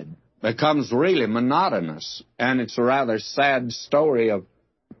died. It becomes really monotonous, and it's a rather sad story of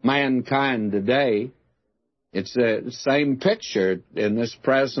mankind today. It's the same picture in this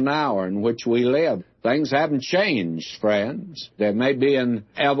present hour in which we live. Things haven't changed, friends. There may be an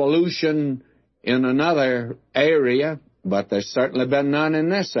evolution in another area, but there's certainly been none in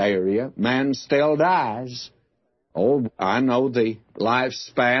this area. Man still dies. Oh, I know the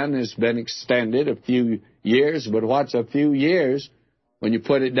lifespan has been extended a few years, but what's a few years when you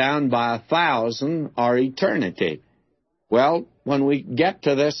put it down by 1,000 or eternity? Well, when we get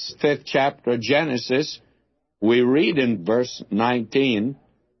to this 5th chapter of Genesis, we read in verse 19,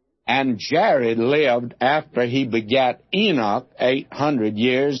 and Jared lived after he begat Enoch 800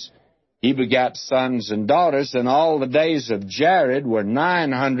 years. He begat sons and daughters, and all the days of Jared were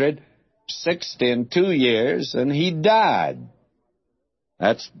 962 years, and he died.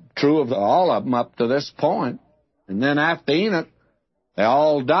 That's true of all of them up to this point. And then after Enoch, they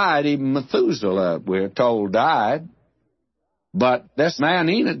all died. Even Methuselah, we're told, died. But this man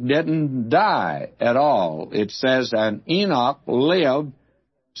Enoch didn't die at all. It says, and Enoch lived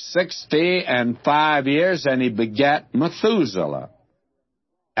 65 years, and he begat Methuselah.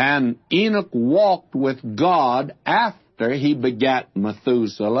 And Enoch walked with God after he begat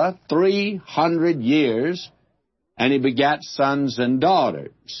Methuselah 300 years, and he begat sons and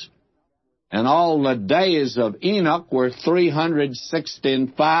daughters. And all the days of Enoch were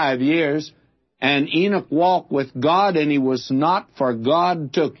 365 years, and Enoch walked with God, and he was not, for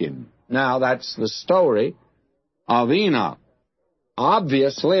God took him. Now, that's the story of Enoch.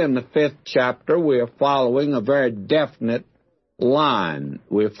 Obviously, in the 5th chapter, we are following a very definite line.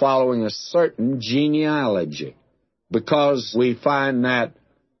 We're following a certain genealogy, because we find that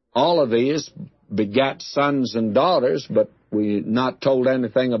all of these begat sons and daughters, but we're not told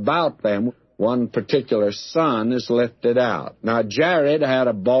anything about them. One particular son is lifted out. Now, Jared had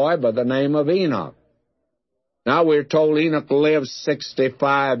a boy by the name of Enoch. Now, we're told Enoch lived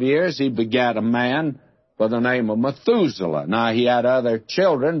 65 years. He begat a man by the name of Methuselah. Now, he had other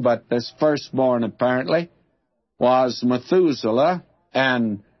children, but this firstborn, apparently, was Methuselah,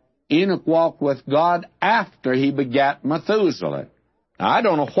 and Enoch walked with God after he begat Methuselah. Now, I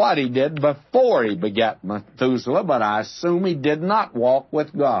don't know what he did before he begat Methuselah, but I assume he did not walk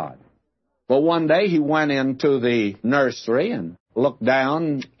with God. But one day he went into the nursery and looked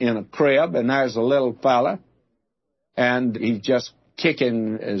down in a crib, and there's a little fella, and he's just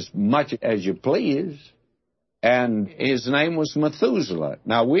kicking as much as you please, and his name was Methuselah.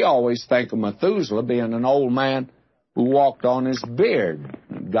 Now, we always think of Methuselah being an old man who walked on his beard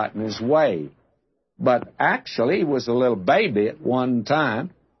and got in his way. But actually, he was a little baby at one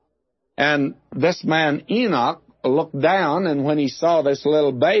time, and this man Enoch looked down, and when he saw this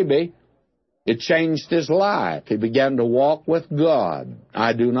little baby, it changed his life. He began to walk with God.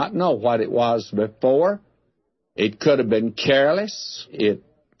 I do not know what it was before. It could have been careless. It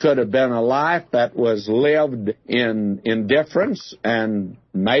could have been a life that was lived in indifference and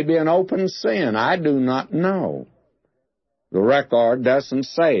maybe an open sin. I do not know. The record doesn't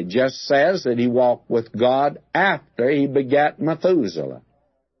say. It just says that he walked with God after he begat Methuselah.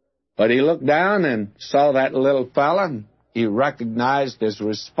 But he looked down and saw that little fella and he recognized his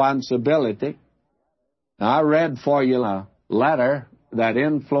responsibility. Now, I read for you a letter that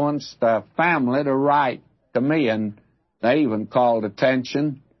influenced a family to write to me, and they even called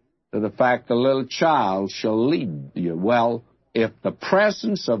attention to the fact a little child shall lead you. Well, if the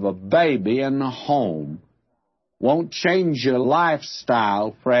presence of a baby in the home won't change your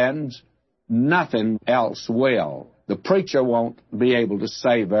lifestyle, friends, nothing else will. The preacher won't be able to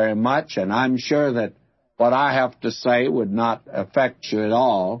say very much, and I'm sure that what I have to say would not affect you at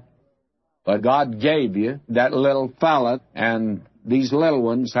all. But God gave you that little fella, and these little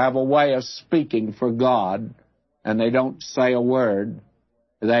ones have a way of speaking for God, and they don't say a word.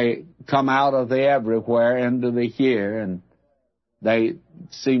 They come out of the everywhere into the here, and they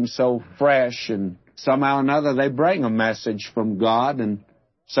seem so fresh, and somehow or another they bring a message from God, and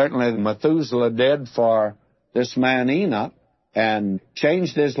certainly Methuselah did for this man Enoch, and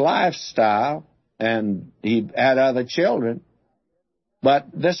changed his lifestyle, and he had other children. But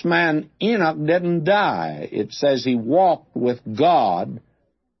this man Enoch didn't die. It says he walked with God,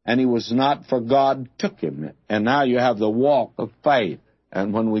 and he was not, for God took him. And now you have the walk of faith.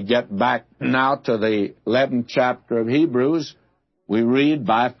 And when we get back now to the 11th chapter of Hebrews, we read,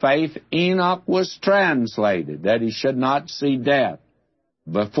 by faith Enoch was translated, that he should not see death.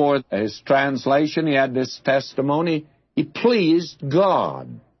 Before his translation, he had this testimony, he pleased God.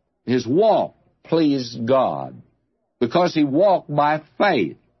 His walk pleased God, because he walked by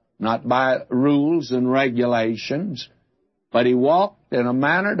faith, not by rules and regulations, but he walked in a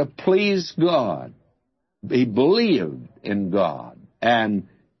manner to please God. He believed in God, and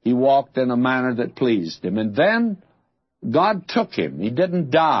he walked in a manner that pleased him. And then God took him. He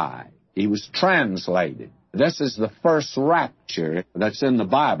didn't die. He was translated. This is the first rapture that's in the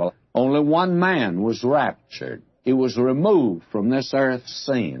Bible. Only one man was raptured. He was removed from this earth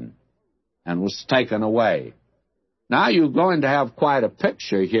scene and was taken away. Now you're going to have quite a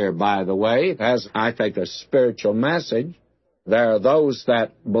picture here, by the way. It has, I think, a spiritual message. There are those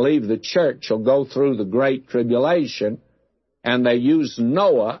that believe the church will go through the Great Tribulation, and they use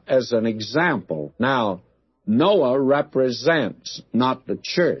Noah as an example. Now, Noah represents not the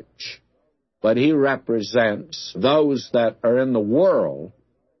church, but he represents those that are in the world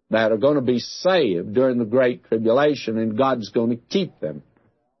that are going to be saved during the Great Tribulation, and God's going to keep them.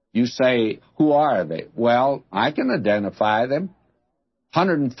 You say, who are they? Well, I can identify them.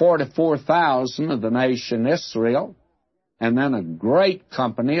 144,000 of the nation Israel, and then a great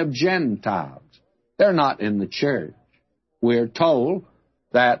company of Gentiles. They're not in the church. We're told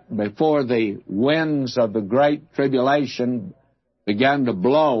that before the winds of the Great Tribulation began to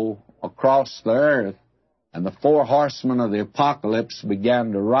blow across the earth, and the four horsemen of the apocalypse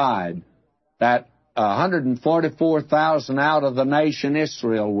began to ride, that 144,000 out of the nation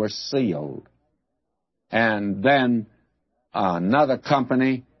Israel were sealed. And then another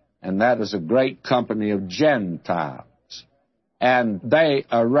company, and that is a great company of Gentiles. And they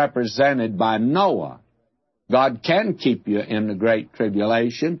are represented by Noah. God can keep you in the Great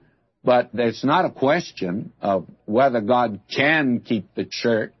Tribulation, but it's not a question of whether God can keep the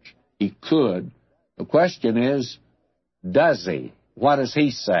church. He could. The question is, does he? What does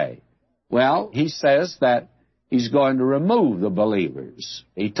he say? Well, he says that he's going to remove the believers.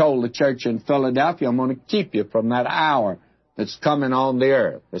 He told the church in Philadelphia, I'm going to keep you from that hour that's coming on the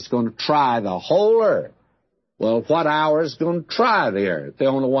earth. It's going to try the whole earth. Well, what hour is going to try the earth? The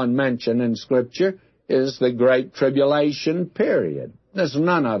only one mentioned in Scripture is the Great Tribulation period. There's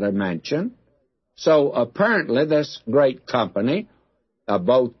none other mentioned. So apparently this great company,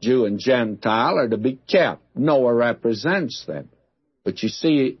 both Jew and Gentile, are to be kept. Noah represents them. But you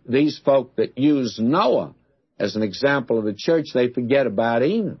see, these folk that use Noah as an example of the church, they forget about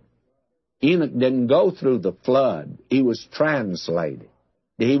Enoch. Enoch didn't go through the flood. He was translated.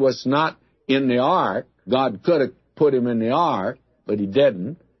 He was not in the ark. God could have put him in the ark, but he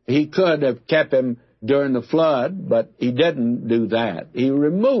didn't. He could have kept him during the flood, but he didn't do that. He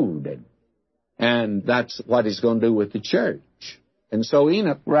removed him. And that's what he's going to do with the church. And so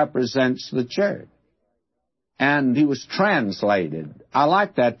Enoch represents the church. And he was translated. I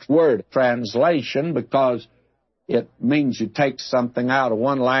like that word, translation, because it means you take something out of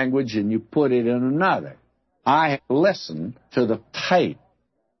one language and you put it in another. I listened to the tape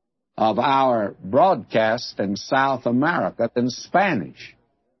of our broadcast in South America in Spanish.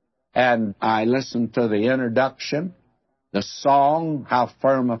 And I listened to the introduction, the song, How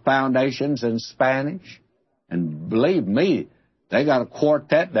Firm a Foundation's in Spanish. And believe me, they got a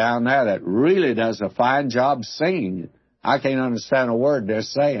quartet down there that really does a fine job singing. I can't understand a word they're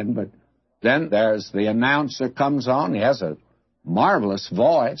saying, but then there's the announcer comes on. He has a marvelous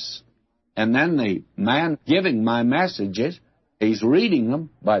voice. And then the man giving my messages, he's reading them,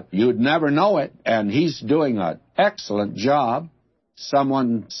 but you'd never know it, and he's doing an excellent job.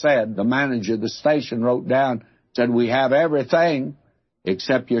 Someone said, the manager of the station wrote down, said, we have everything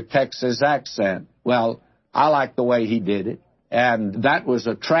except your Texas accent. Well, I like the way he did it, and that was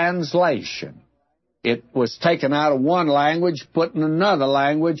a translation. It was taken out of one language, put in another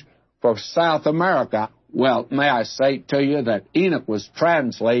language for South America. Well, may I say to you that Enoch was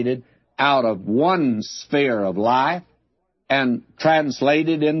translated out of one sphere of life and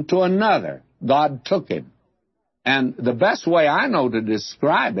translated into another. God took him. And the best way I know to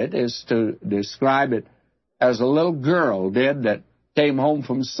describe it is to describe it as a little girl did that came home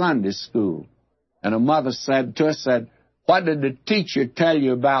from Sunday school. And her mother said to her, what did the teacher tell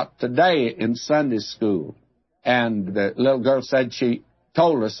you about today in Sunday school? And the little girl said she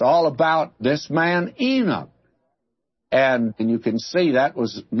told us all about this man Enoch. And you can see that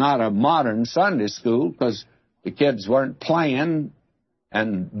was not a modern Sunday school because the kids weren't playing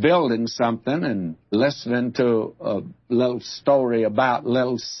and building something and listening to a little story about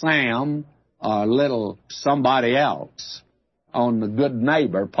little Sam or little somebody else on the good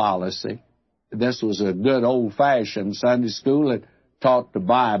neighbor policy. This was a good old-fashioned Sunday school that taught the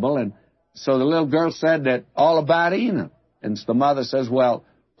Bible. And so the little girl said that all about Enoch. And the mother says, well,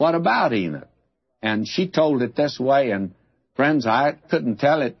 what about Enoch? And she told it this way, and friends, I couldn't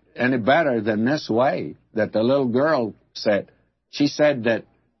tell it any better than this way, that the little girl said. She said that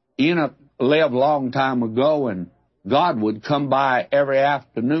Enoch lived a long time ago, and God would come by every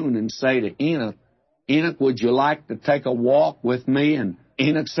afternoon and say to Enoch, Enoch, would you like to take a walk with me? And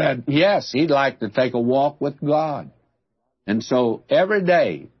Enoch said, yes, he'd like to take a walk with God. And so every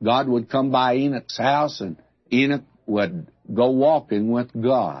day, God would come by Enoch's house, and Enoch would go walking with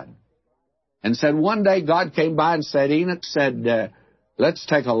God. And said one day God came by and said, Enoch said, let's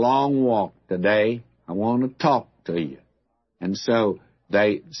take a long walk today. I want to talk to you. And so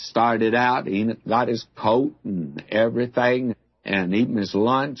they started out. Enoch got his coat and everything and eating his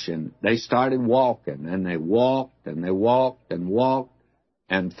lunch, and they started walking. And they walked and they walked and walked.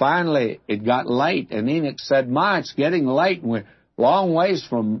 And finally it got late, and Enoch said, Ma, it's getting late, and we're a long ways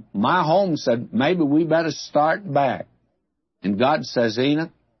from my home. Said, maybe we better start back. And God says,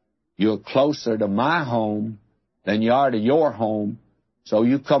 Enoch, you're closer to my home than you are to your home, so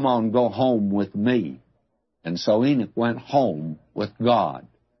you come on, go home with me. And so Enoch went home with God.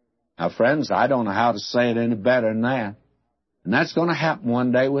 Now, friends, I don't know how to say it any better than that. And that's going to happen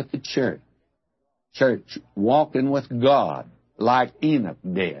one day with the church. Church walking with God like Enoch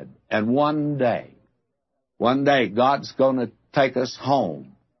did. And one day, God's going to take us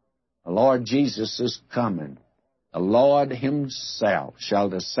home. The Lord Jesus is coming. The Lord himself shall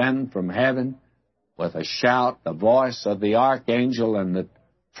descend from heaven with a shout, the voice of the archangel, and the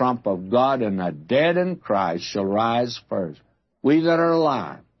trump of God, and the dead in Christ shall rise first. We that are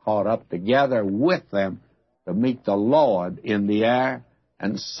alive, caught up together with them to meet the Lord in the air,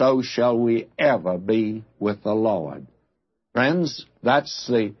 and so shall we ever be with the Lord. Friends, that's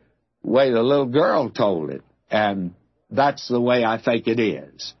the way the little girl told it, and that's the way I think it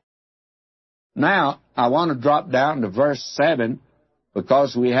is. Now, I want to drop down to verse 7,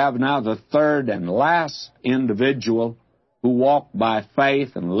 because we have now the third and last individual who walked by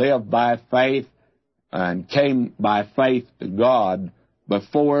faith and lived by faith and came by faith to God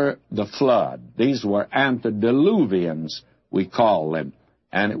before the flood. These were antediluvians, we call them,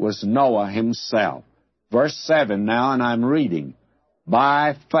 and it was Noah himself. Verse 7 now, and I'm reading.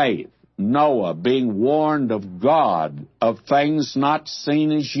 By faith, Noah, being warned of God of things not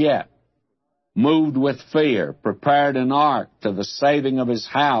seen as yet, moved with fear, prepared an ark to the saving of his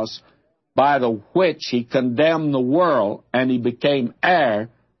house, by the which he condemned the world, and he became heir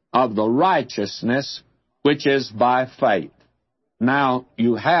of the righteousness which is by faith. Now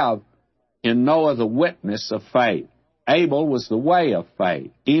you have in Noah the witness of faith. Abel was the way of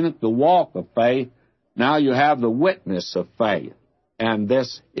faith. Enoch the walk of faith. Now you have the witness of faith. And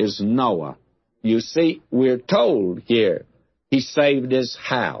this is Noah. You see, we're told here he saved his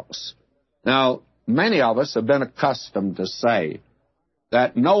house. Now, many of us have been accustomed to say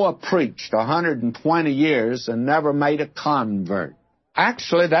that Noah preached 120 years and never made a convert.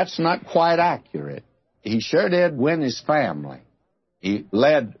 Actually, that's not quite accurate. He sure did win his family. He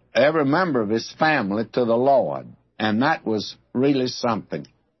led every member of his family to the Lord, and that was really something.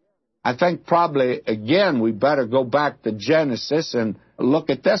 I think probably, again, we better go back to Genesis and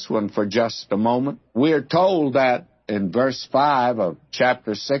look at this one for just a moment. We're told that in verse 5 of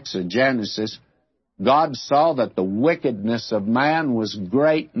chapter 6 of Genesis, God saw that the wickedness of man was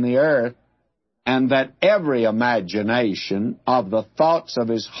great in the earth, and that every imagination of the thoughts of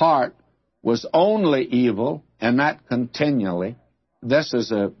his heart was only evil, and that continually. This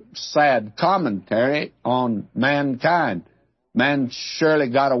is a sad commentary on mankind. Man surely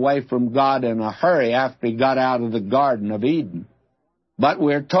got away from God in a hurry after he got out of the Garden of Eden. But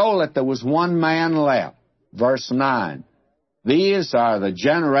we're told that there was one man left. Verse 9. These are the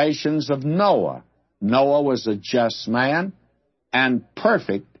generations of Noah. Noah was a just man and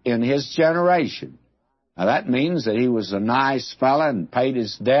perfect in his generation. Now that means that he was a nice fellow and paid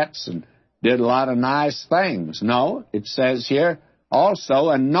his debts and did a lot of nice things. No, it says here also,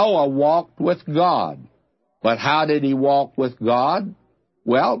 and Noah walked with God. But how did he walk with God?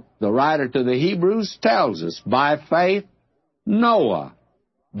 Well, the writer to the Hebrews tells us, by faith, Noah,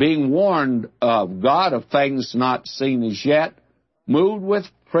 being warned of God of things not seen as yet, moved with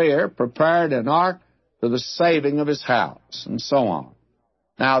prayer, prepared an ark to the saving of his house, and so on.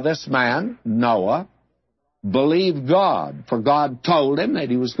 Now this man, Noah, believed God, for God told him that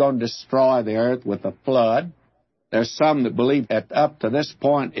he was going to destroy the earth with a flood. There's some that believe that up to this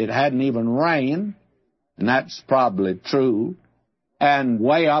point it hadn't even rained, and that's probably true. And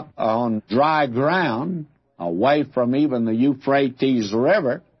way up on dry ground, away from even the Euphrates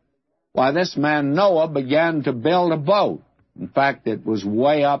River, why, this man Noah began to build a boat. In fact, it was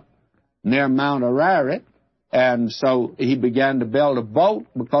way up near Mount Ararat, and so he began to build a boat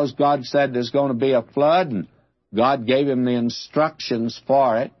because God said there's going to be a flood, and God gave him the instructions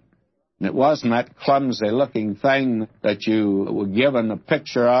for it. And it wasn't that clumsy-looking thing that you were given a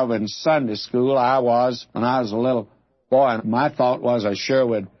picture of in Sunday school. I was when I was a little boy, and my thought was I sure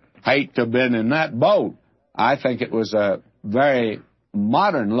would hate to have been in that boat. I think it was a very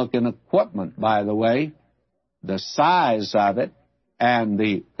modern-looking equipment, by the way. The size of it and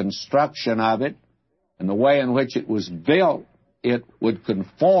the construction of it and the way in which it was built, it would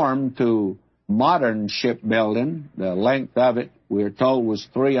conform to modern shipbuilding. The length of it, we are told, was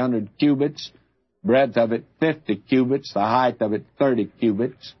 300 cubits, breadth of it 50 cubits, the height of it 30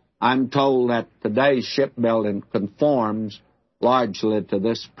 cubits. I'm told that today's shipbuilding conforms largely to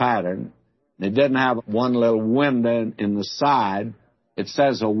this pattern. It didn't have one little window in the side. It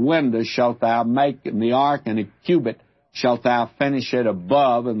says, a window shalt thou make in the ark, and a cubit shalt thou finish it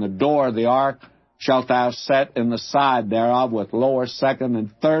above, and the door of the ark shalt thou set in the side thereof, with lower, second,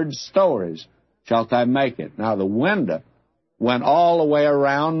 and third stories shalt thou make it. Now the window went all the way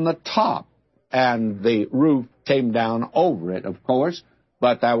around the top, and the roof came down over it, of course,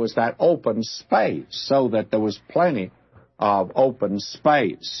 but there was that open space, so that there was plenty of open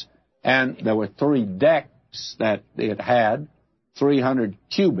space. And there were 3 decks that it had. 300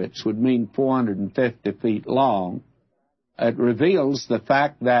 cubits would mean 450 feet long. It reveals the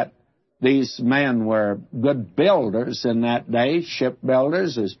fact that these men were good builders in that day,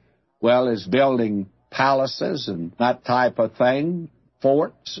 shipbuilders, as well as building palaces and that type of thing,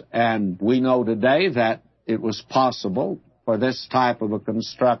 forts. And we know today that it was possible for this type of a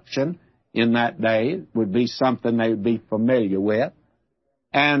construction in that day. It would be something they would be familiar with.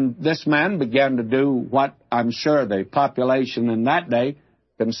 And this man began to do what I'm sure the population in that day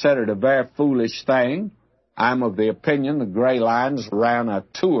considered a very foolish thing. I'm of the opinion the Gray Lines ran a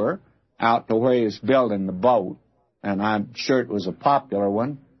tour out to where he was building the boat, and I'm sure it was a popular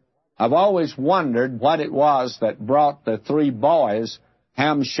one. I've always wondered what it was that brought the 3 boys,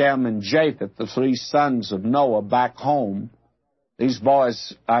 Ham, Shem, and Japheth, the 3 sons of Noah, back home. These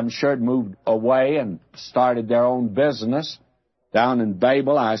boys, I'm sure, had moved away and started their own business. Down in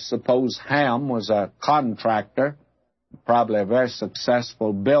Babel, I suppose Ham was a contractor, probably a very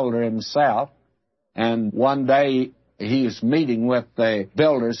successful builder himself. And one day he was meeting with the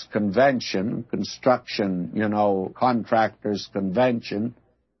builders' convention, construction, contractors' convention.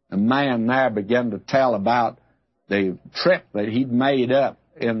 The man there began to tell about the trip that he'd made up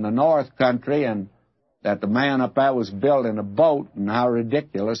in the North Country, and that the man up there was building a boat and how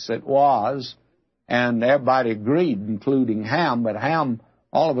ridiculous it was. And everybody agreed, including Ham. But Ham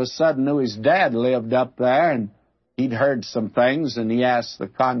all of a sudden knew his dad lived up there, and he'd heard some things, and he asked the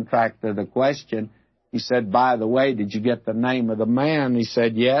contractor the question. He said, by the way, did you get the name of the man? He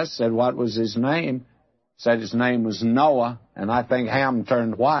said, yes. Said, what was his name? Said his name was Noah. And I think Ham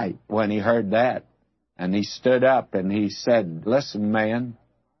turned white when he heard that. And he stood up and he said, listen, man.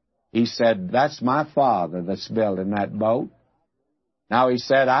 He said, that's my father that's building that boat. Now, he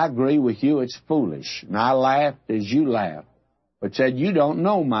said, I agree with you, it's foolish. And I laughed as you laughed. But said, you don't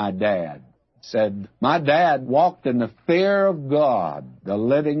know my dad. Said, my dad walked in the fear of God, the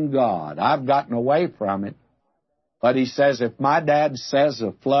living God. I've gotten away from it. But he says, if my dad says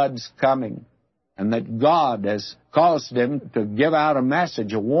a flood's coming, and that God has caused him to give out a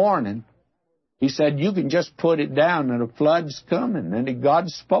message, a warning, he said, you can just put it down that a flood's coming. And God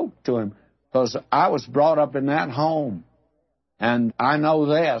spoke to him because I was brought up in that home. And I know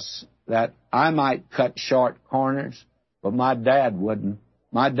this, that I might cut short corners, but my dad wouldn't.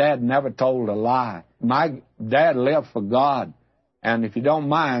 My dad never told a lie. My dad lived for God. And if you don't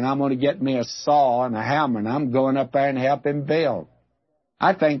mind, I'm going to get me a saw and a hammer, and I'm going up there and help him build.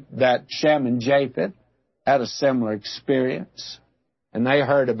 I think that Shem and Japheth had a similar experience, and they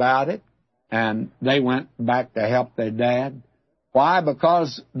heard about it, and they went back to help their dad. Why?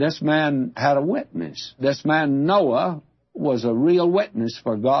 Because this man had a witness. This man, Noah, was a real witness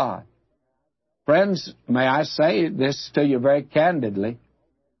for God. Friends, may I say this to you very candidly.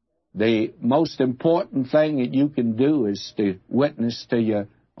 The most important thing that you can do is to witness to your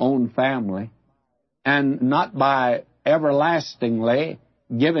own family, and not by everlastingly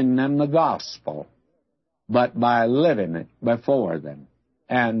giving them the gospel, but by living it before them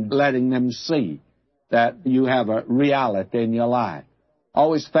and letting them see that you have a reality in your life.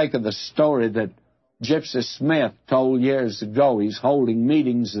 Always think of the story that Gypsy Smith told years ago. He's holding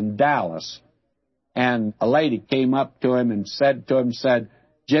meetings in Dallas, and a lady came up to him and said,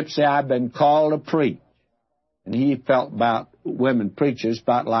 "Gypsy, I've been called to preach." And he felt about women preachers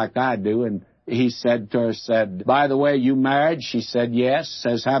about like I do, and he said to her, "By the way, you married?" She said, "Yes."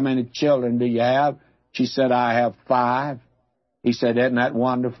 Says, "How many children do you have?" She said, "I have 5. He said, "Isn't that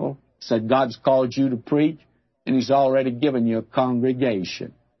wonderful?" Said, "God's called you to preach, and He's already given you a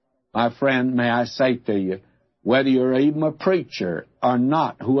congregation." My friend, may I say to you, whether you're even a preacher or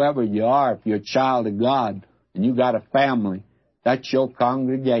not, whoever you are, if you're a child of God and you got a family, that's your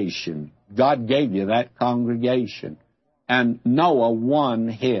congregation. God gave you that congregation. And Noah won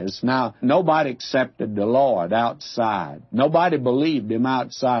his. Now, nobody accepted the Lord outside. Nobody believed Him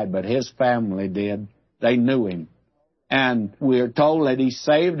outside, but his family did. They knew Him. And we're told that he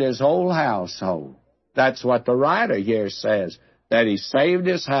saved his whole household. That's what the writer here says, that he saved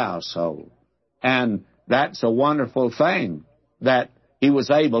his household. And that's a wonderful thing, that he was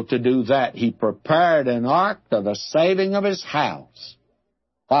able to do that. He prepared an ark to the saving of his house.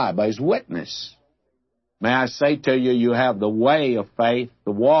 Why? By his witness. May I say to you, you have the way of faith,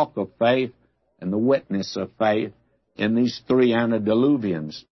 the walk of faith, and the witness of faith in these 3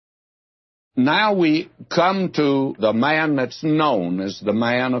 antediluvians. Now we come to the man that's known as the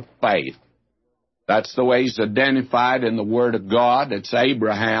man of faith. That's the way he's identified in the Word of God. It's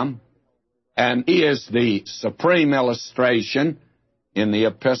Abraham. And he is the supreme illustration in the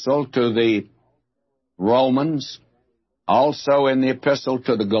epistle to the Romans, also in the epistle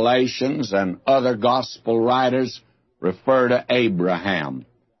to the Galatians, and other gospel writers refer to Abraham.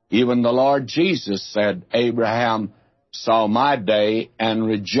 Even the Lord Jesus said, "Abraham saw my day and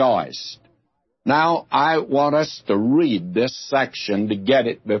rejoiced." Now, I want us to read this section to get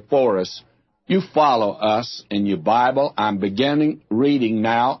it before us. You follow us in your Bible. I'm beginning reading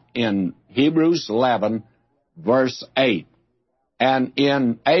now in Hebrews 11, verse 8. And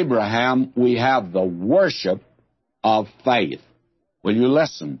in Abraham, we have the worship of faith. Will you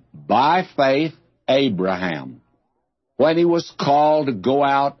listen? By faith, Abraham, when he was called to go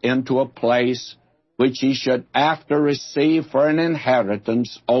out into a place which he should after receive for an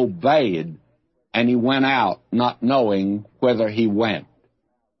inheritance, obeyed, and he went out, not knowing whither he went.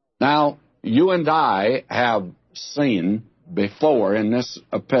 Now, you and I have seen before in this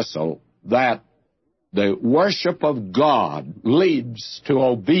epistle that the worship of God leads to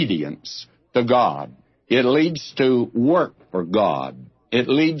obedience to God. It leads to work for God. It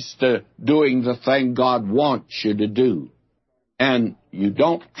leads to doing the thing God wants you to do. And you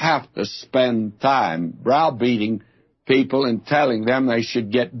don't have to spend time browbeating people and telling them they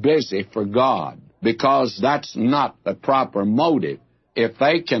should get busy for God, because that's not the proper motive. If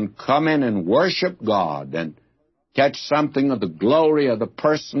they can come in and worship God and catch something of the glory of the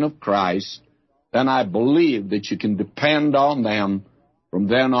person of Christ, then I believe that you can depend on them from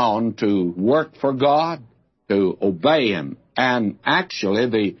then on to work for God, to obey Him. And actually,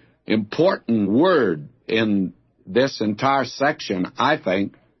 the important word in this entire section, I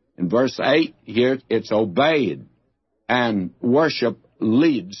think, in verse 8 here, it's obeyed. And worship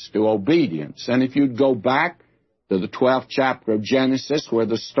leads to obedience. And if you'd go back to the 12th chapter of Genesis, where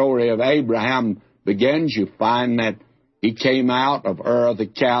the story of Abraham begins, you find that he came out of Ur of the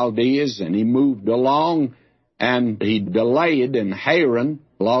Chaldees, and he moved along, and he delayed in Haran,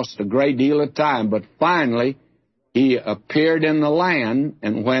 lost a great deal of time, but finally he appeared in the land,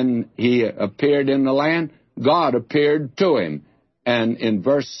 and when he appeared in the land, God appeared to him. And in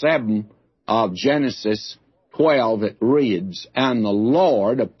verse 7 of Genesis 12 it reads, "And the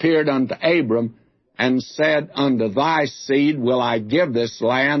Lord appeared unto Abram, and said, Unto thy seed will I give this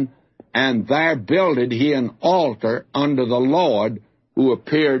land, and there builded he an altar unto the Lord, who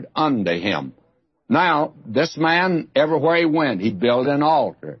appeared unto him. Now, this man, everywhere he went, he built an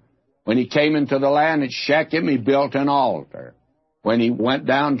altar. When he came into the land at Shechem, he built an altar. When he went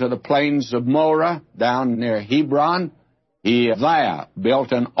down to the plains of Moreh, down near Hebron, he there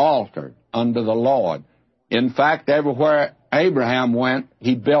built an altar unto the Lord. In fact, everywhere Abraham went,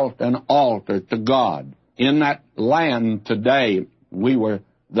 he built an altar to God. In that land today, we were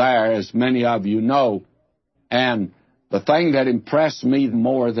there, as many of you know, and the thing that impressed me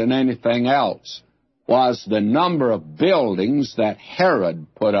more than anything else was the number of buildings that Herod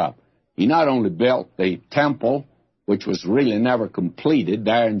put up. He not only built the temple, which was really never completed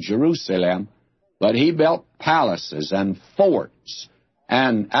there in Jerusalem, but he built palaces and forts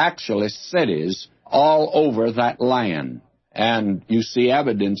and actually cities all over that land. And you see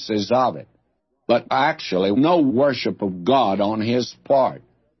evidences of it. But actually, no worship of God on his part.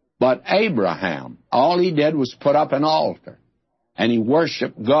 But Abraham, all he did was put up an altar, and he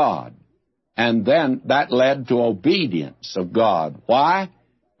worshiped God. And then that led to obedience of God. Why?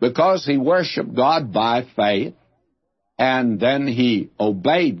 Because he worshiped God by faith, and then he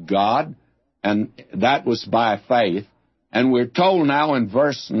obeyed God, and that was by faith. And we're told now in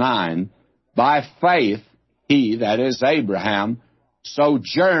verse 9, by faith he, that is Abraham,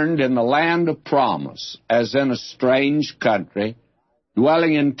 sojourned in the land of promise, as in a strange country,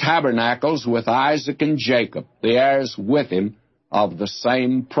 dwelling in tabernacles with Isaac and Jacob, the heirs with him of the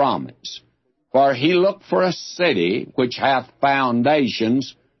same promise. For he looked for a city which hath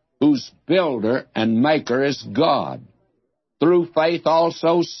foundations, whose builder and maker is God. Through faith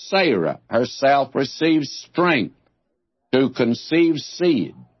also Sarah herself received strength to conceive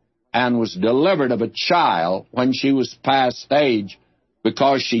seed, and was delivered of a child when she was past age,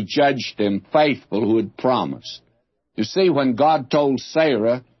 because she judged him faithful who had promised. You see, when God told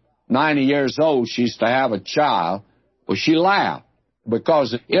Sarah, 90 years old, she's to have a child, well, she laughed,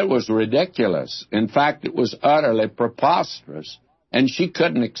 because it was ridiculous. In fact, it was utterly preposterous, and she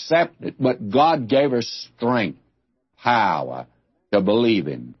couldn't accept it, but God gave her strength, power to believe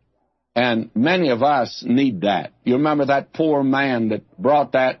him. And many of us need that. You remember that poor man that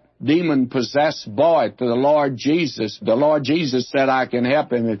brought that demon-possessed boy to the Lord Jesus. The Lord Jesus said, I can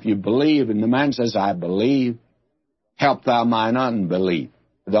help him if you believe. And the man says, I believe. Help thou mine unbelief.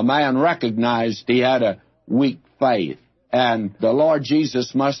 The man recognized he had a weak faith. And the Lord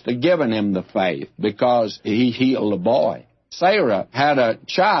Jesus must have given him the faith, because he healed the boy. Sarah had a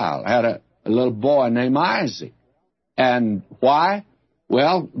child, had a little boy named Isaac. And why?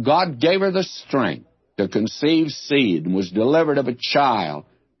 Well, God gave her the strength to conceive seed, and was delivered of a child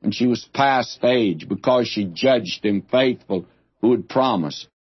when she was past age, because she judged him faithful who had promised.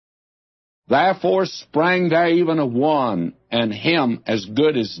 Therefore sprang there even a one, and him as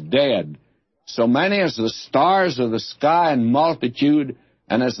good as dead, so many as the stars of the sky in multitude,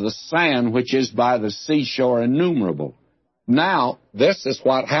 and as the sand which is by the seashore innumerable. Now, this is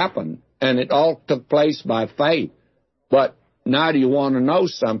what happened, and it all took place by faith. But now do you want to know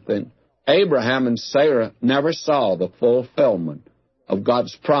something? Abraham and Sarah never saw the fulfillment of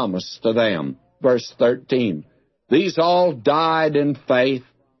God's promise to them. Verse 13, these all died in faith,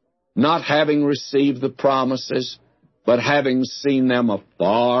 not having received the promises, but having seen them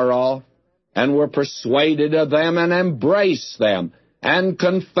afar off, and were persuaded of them, and embraced them, and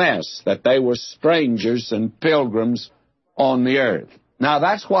confessed that they were strangers and pilgrims on the earth. Now,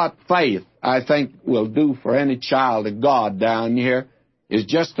 that's what faith, I think, will do for any child of God down here, is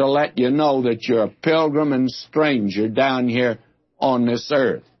just to let you know that you're a pilgrim and stranger down here on this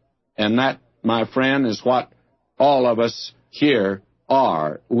earth. And that, my friend, is what all of us here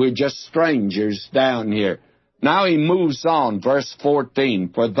are. We're just strangers down here. Now he moves on, verse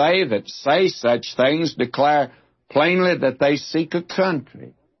 14. For they that say such things declare plainly that they seek a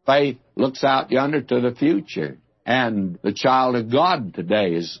country. Faith looks out yonder to the future. And the child of God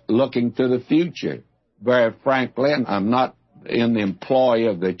today is looking to the future. Very frankly, I'm not in the employ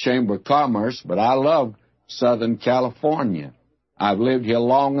of the Chamber of Commerce, but I love Southern California. I've lived here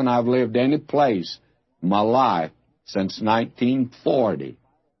long, and I've lived any place in my life since 1940.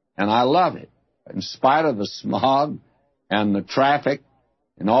 And I love it. In spite of the smog and the traffic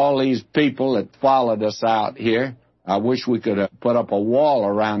and all these people that followed us out here, I wish we could have put up a wall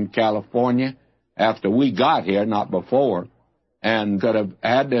around California after we got here, not before, and could have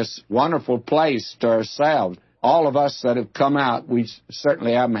had this wonderful place to ourselves. All of us that have come out, we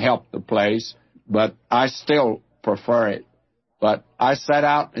certainly haven't helped the place, but I still prefer it. But I set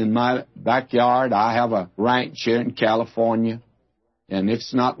out in my backyard. I have a ranch here in California, and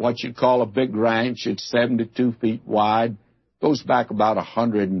it's not what you'd call a big ranch. It's 72 feet wide. Goes back about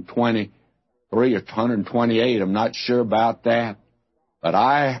 123 or 128. I'm not sure about that. But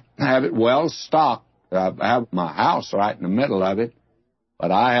I have it well stocked. I have my house right in the middle of it.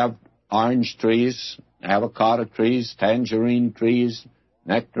 But I have orange trees, avocado trees, tangerine trees,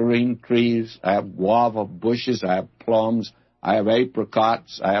 nectarine trees. I have guava bushes. I have plums. I have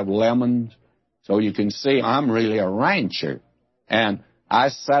apricots. I have lemons. So you can see I'm really a rancher. And I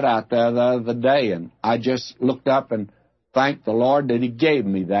sat out there the other day, and I just looked up and thanked the Lord that He gave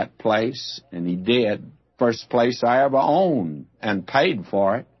me that place, and He did. First place I ever owned and paid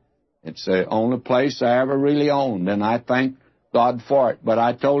for it. It's the only place I ever really owned, and I thank God for it. But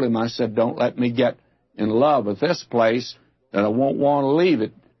I told Him, I said, don't let me get in love with this place that I won't want to leave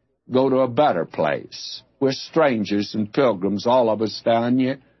it, go to a better place. We're strangers and pilgrims, all of us down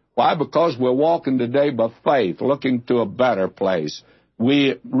here. Why? Because we're walking today by faith, looking to a better place.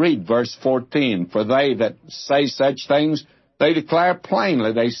 We read verse 14, for they that say such things, they declare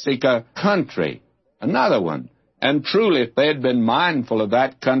plainly they seek a country, another one. And truly, if they had been mindful of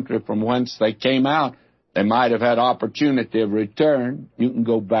that country from whence they came out, they might have had opportunity of return. You can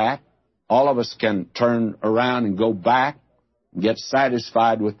go back. All of us can turn around and go back and get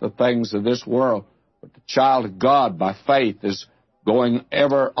satisfied with the things of this world. But the child of God, by faith, is going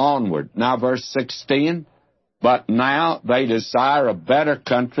ever onward. Now, verse 16, but now they desire a better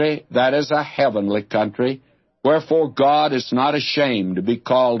country, that is a heavenly country. Wherefore God is not ashamed to be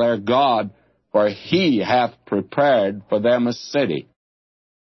called their God, for He hath prepared for them a city.